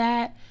sell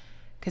that,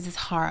 because it's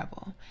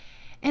horrible.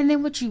 And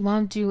then what you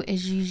won't do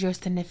is use your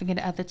significant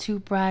other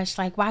toothbrush.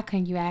 Like, why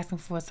couldn't you ask them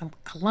for some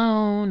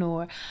cologne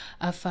or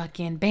a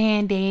fucking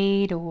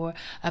Band-Aid or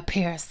a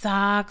pair of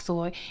socks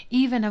or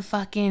even a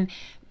fucking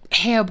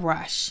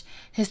hairbrush?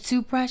 His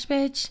toothbrush,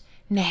 bitch,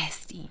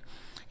 nasty.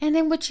 And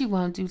then what you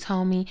won't do,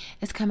 Tommy,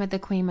 is come at the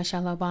Queen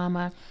Michelle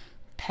Obama.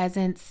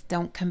 Peasants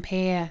don't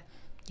compare.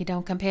 You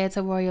don't compare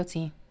to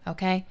royalty,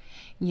 okay?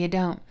 You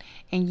don't.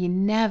 And you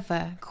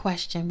never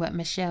question what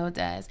Michelle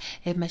does.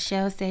 If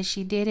Michelle says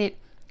she did it,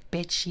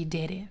 bitch, she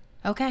did it,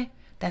 okay?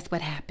 That's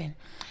what happened.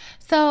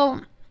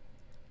 So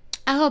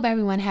I hope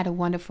everyone had a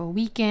wonderful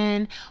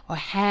weekend or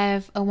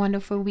have a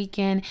wonderful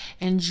weekend.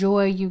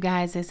 Enjoy you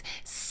guys this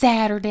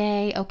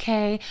Saturday,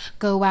 okay?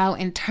 Go out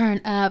and turn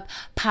up,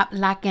 pop,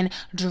 lock, and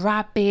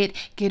drop it.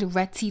 Get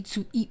ready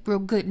to eat real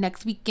good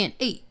next weekend.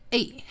 Hey.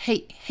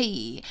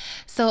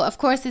 So, of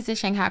course, this is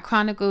Shanghai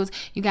Chronicles.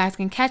 You guys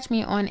can catch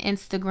me on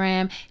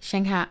Instagram,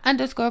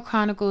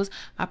 Shanghai_Chronicles.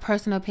 My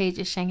personal page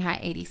is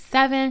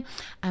Shanghai87.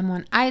 I'm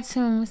on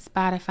iTunes,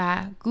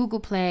 Spotify, Google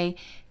Play.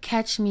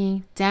 Catch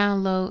me,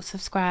 download,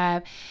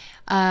 subscribe.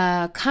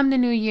 Come the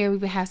new year, we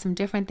will have some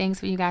different things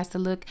for you guys to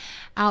look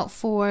out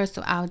for.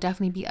 So I'll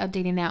definitely be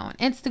updating that on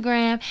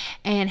Instagram.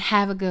 And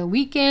have a good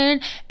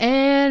weekend.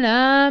 And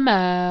I'm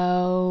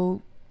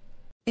out.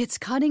 It's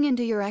cutting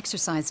into your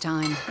exercise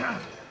time.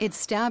 It's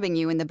stabbing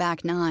you in the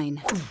back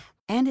nine.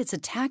 And it's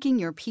attacking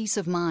your peace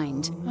of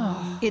mind.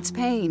 It's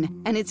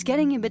pain, and it's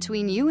getting in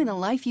between you and the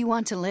life you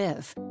want to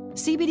live.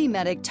 CBD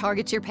Medic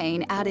targets your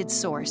pain at its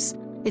source.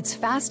 It's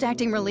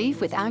fast-acting relief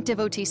with active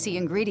OTC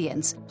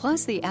ingredients,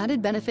 plus the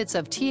added benefits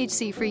of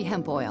THC-free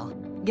hemp oil.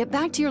 Get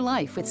back to your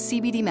life with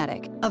CBD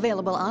Medic,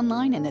 available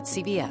online and at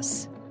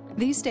CVS.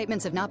 These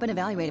statements have not been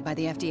evaluated by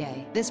the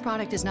FDA. This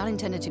product is not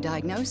intended to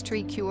diagnose,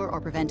 treat, cure,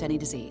 or prevent any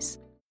disease.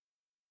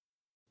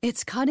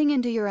 It's cutting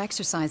into your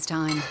exercise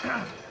time.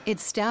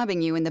 It's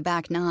stabbing you in the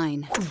back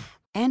nine.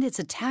 And it's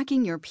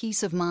attacking your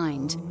peace of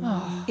mind.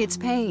 It's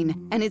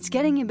pain, and it's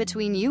getting in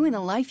between you and the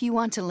life you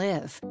want to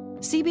live.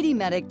 CBD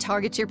Medic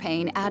targets your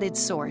pain at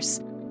its source.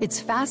 It's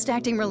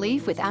fast-acting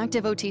relief with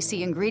active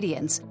OTC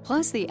ingredients,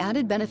 plus the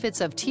added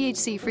benefits of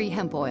THC-free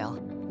hemp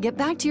oil. Get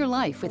back to your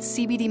life with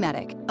CBD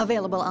Medic,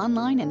 available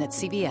online and at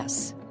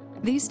CVS.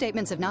 These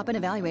statements have not been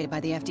evaluated by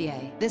the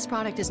FDA. This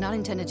product is not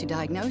intended to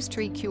diagnose,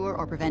 treat, cure,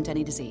 or prevent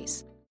any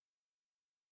disease.